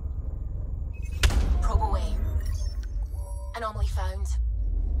 Probe away. Anomaly found.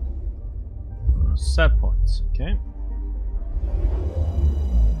 Set points, okay.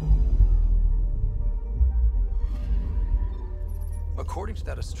 According to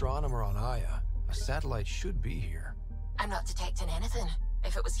that astronomer on Aya, a satellite should be here. I'm not detecting anything.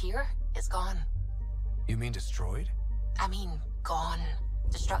 If it was here, it's gone. You mean destroyed? I mean, gone.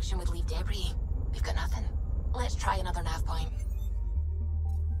 Destruction would leave debris. We've got nothing. Let's try another nav point.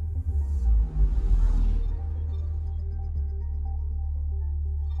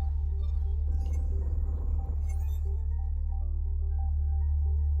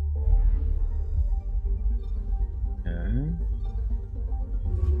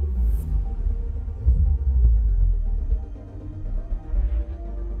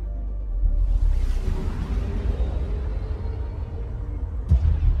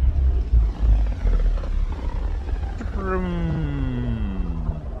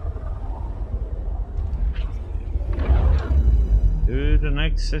 To the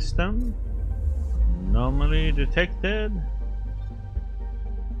next system. Anomaly detected.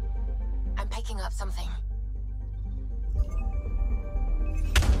 I'm picking up something.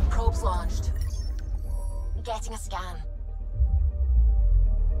 Probes launched. Getting a scan.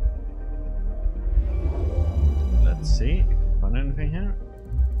 Let's see. Find anything here?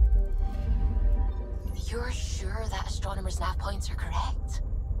 You're sure that astronomer's nav points are correct?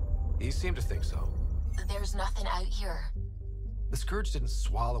 He seemed to think so. There's nothing out here. The Scourge didn't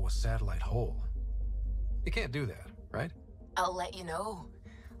swallow a satellite whole. You can't do that, right? I'll let you know.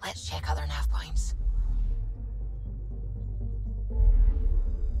 Let's check other nav points.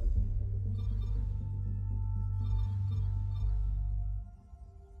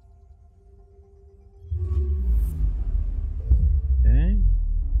 Okay.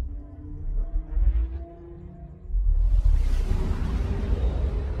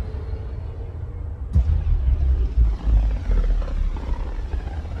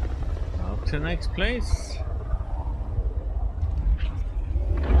 Up to the next place.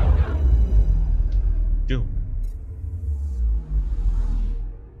 Doom.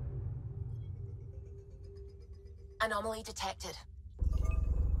 Anomaly detected.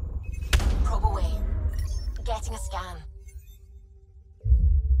 Probe away. Getting a scan.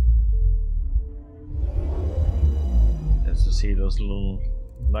 Just to see those little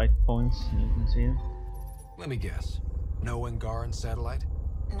light points, you can see them. Let me guess. No Angaran satellite?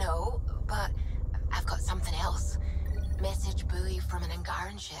 No, but I've got something else. Message buoy from an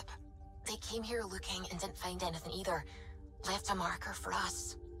Angaran ship. They came here looking and didn't find anything either. Left a marker for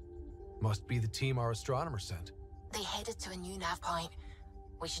us. Must be the team our astronomer sent. They headed to a new nav point.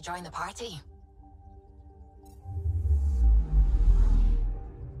 We should join the party.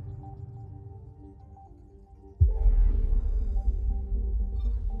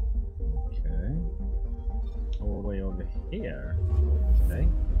 Okay. All the way over here. Okay.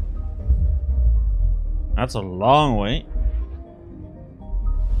 That's a long way.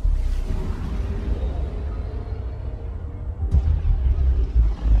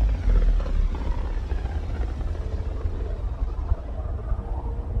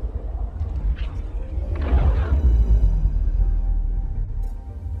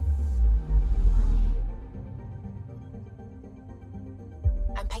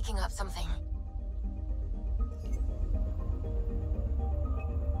 I'm picking up something.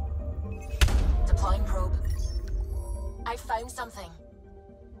 Deploying probe. I found something.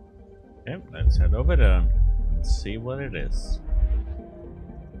 Okay, let's head over there and see what it is.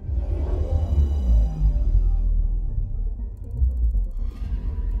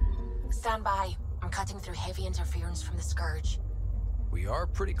 Stand by. I'm cutting through heavy interference from the Scourge. We are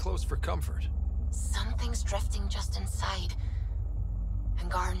pretty close for comfort. Something's drifting just inside.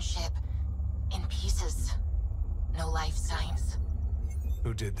 Angaran ship. In pieces. No life signs.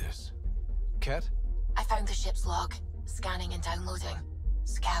 Who did this? Ket? I found the ship's log. Scanning and downloading.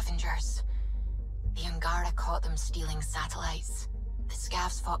 Scavengers. The Angara caught them stealing satellites. The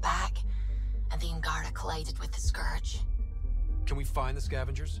Scavs fought back, and the Angara collided with the Scourge. Can we find the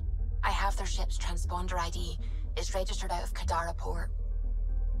scavengers? I have their ship's transponder ID. It's registered out of Kadara port.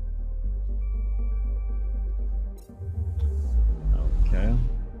 Okay.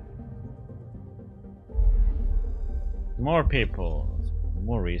 More people.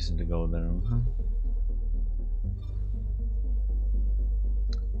 More reason to go there, huh?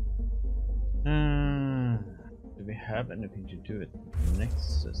 Do we have anything to do with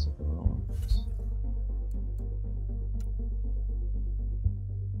Nexus at the moment?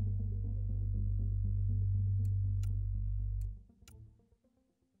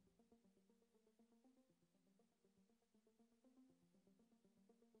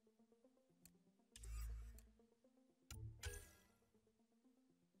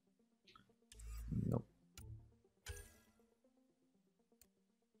 Nope.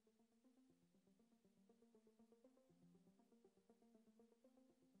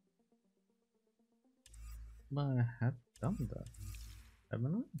 But I have done that,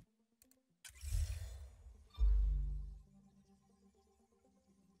 haven't I?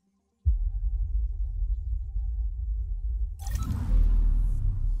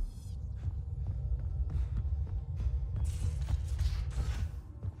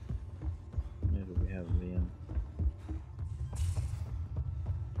 Where do we have Liam?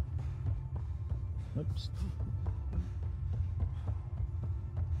 Oops.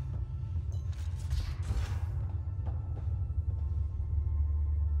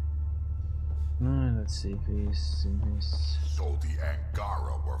 Let's see if he's in his... So the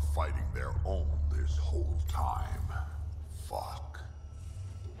Angara were fighting their own this whole time. Fuck.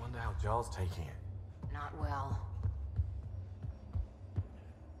 Wonder how Jarl's taking it. Not well.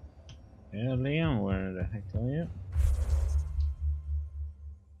 Yeah, Liam, where the heck are you?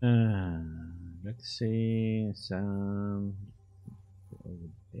 Let's see, some over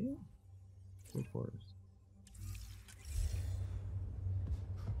there. Reporters.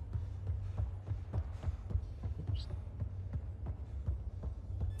 Oops.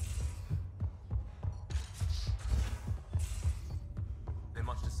 There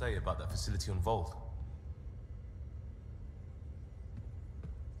much to say about that facility on Vault?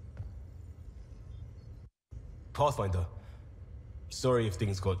 Pathfinder, sorry if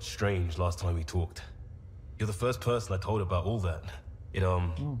things got strange last time we talked. You're the first person I told about all that. It,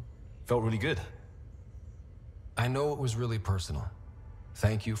 felt really good. I know it was really personal.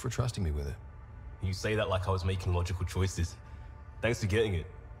 Thank you for trusting me with it. You say that like I was making logical choices. Thanks for getting it.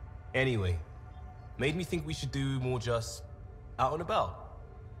 Anyway, made me think we should do more just out and about.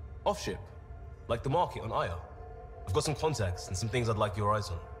 Off-ship, like the market on Aya. I've got some contacts and some things I'd like your eyes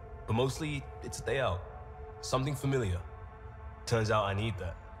on. But mostly, it's a day out. Something familiar. Turns out I need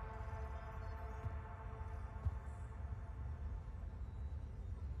that.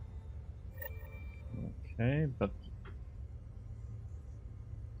 Okay, but...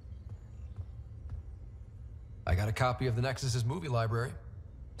 I got a copy of the Nexus's movie library.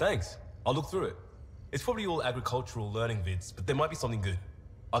 Thanks. I'll look through it. It's probably all agricultural learning vids, but there might be something good.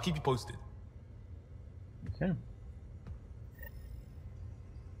 I'll keep you posted. Okay.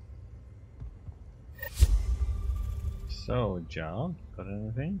 So, Jarl, got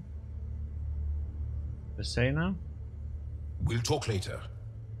anything to say now? We'll talk later.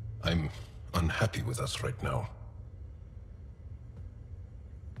 I'm unhappy with us right now.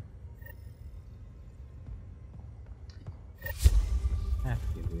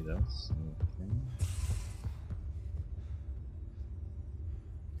 Happy with us. Okay.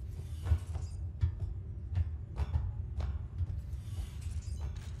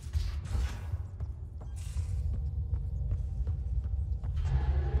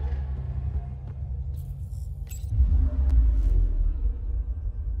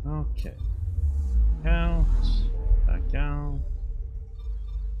 Okay. Out. Back out.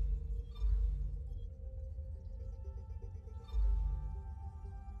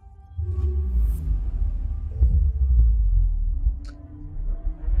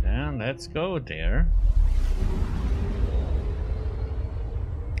 And let's go there.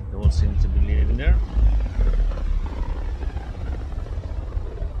 It all seems to be leaving there.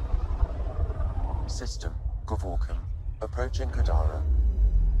 System, Govorkum. Approaching Kadara.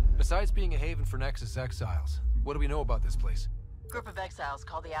 Besides being a haven for Nexus exiles, what do we know about this place? Group of exiles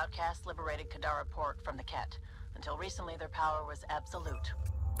called the Outcasts liberated Kadara port from the Ket. Until recently, their power was absolute.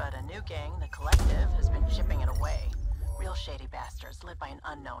 But a new gang, the Collective, has been chipping it away. Real shady bastards led by an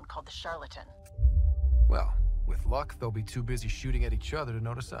unknown called the Charlatan. Well, with luck, they'll be too busy shooting at each other to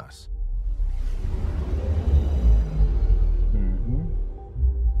notice us.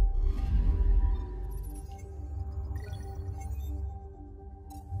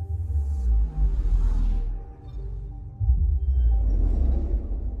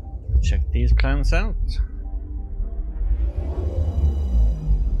 Check these clans out.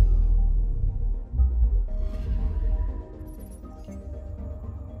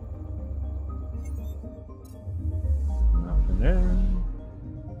 Nothing there.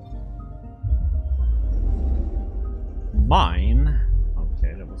 Mine.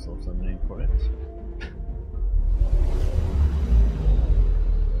 Okay, that was also a name for it.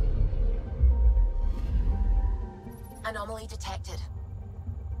 Anomaly detected.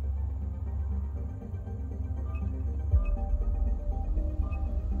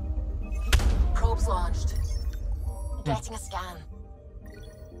 Probes launched. Getting a scan.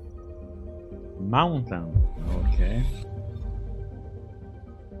 Mountain. Okay.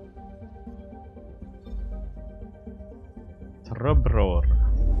 Trubror.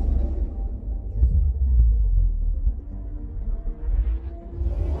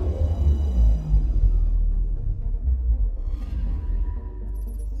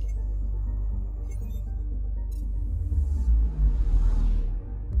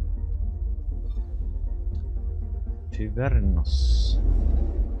 Tyvernos.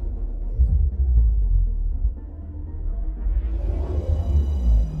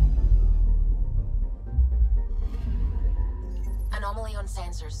 Anomaly on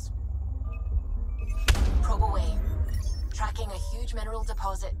sensors. Probe away. Tracking a huge mineral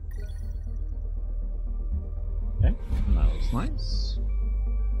deposit. Okay, that was nice.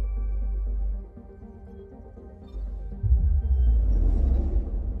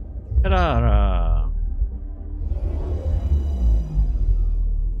 Kadara.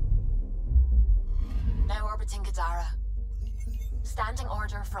 Now orbiting Kadara. Standing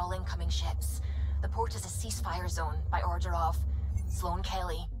order for all incoming ships. The port is a ceasefire zone by order of Sloane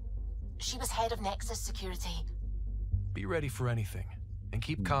Kelly. She was head of Nexus Security. Be ready for anything, and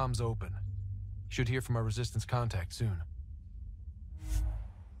keep comms open. Should hear from our Resistance contact soon.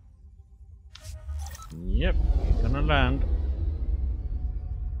 Yep, gonna land.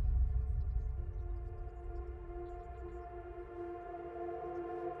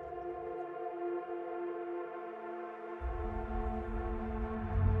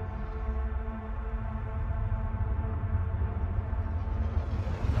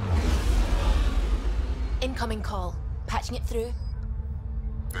 Incoming call. Patching it through.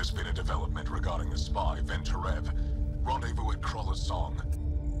 There's been a development regarding the spy, Venturev. Rendezvous at Crawler's Song.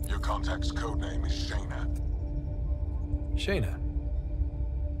 Your contact's codename is Shayna. Shayna.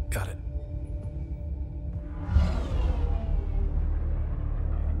 Got it.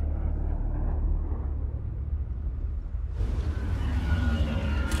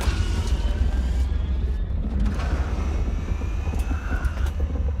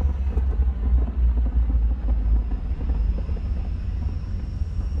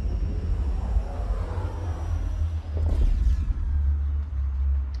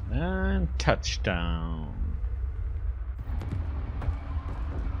 Touchdown.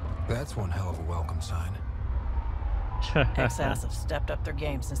 That's one hell of a welcome sign. Exiles have stepped up their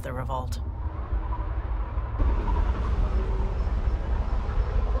game since the revolt.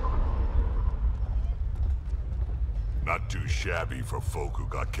 Not too shabby for folk who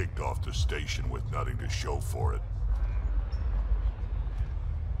got kicked off the station with nothing to show for it.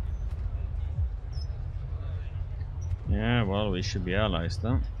 Yeah, well, we should be allies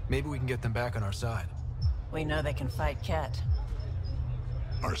then. Maybe we can get them back on our side. We know they can fight Ket.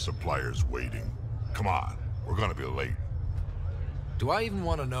 Our supplier's waiting. Come on, we're gonna be late. Do I even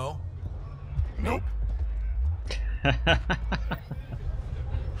want to know? Nope. How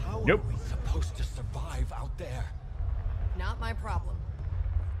are we supposed to survive out there? Not my problem.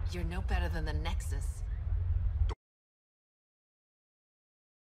 You're no better than the Nexus.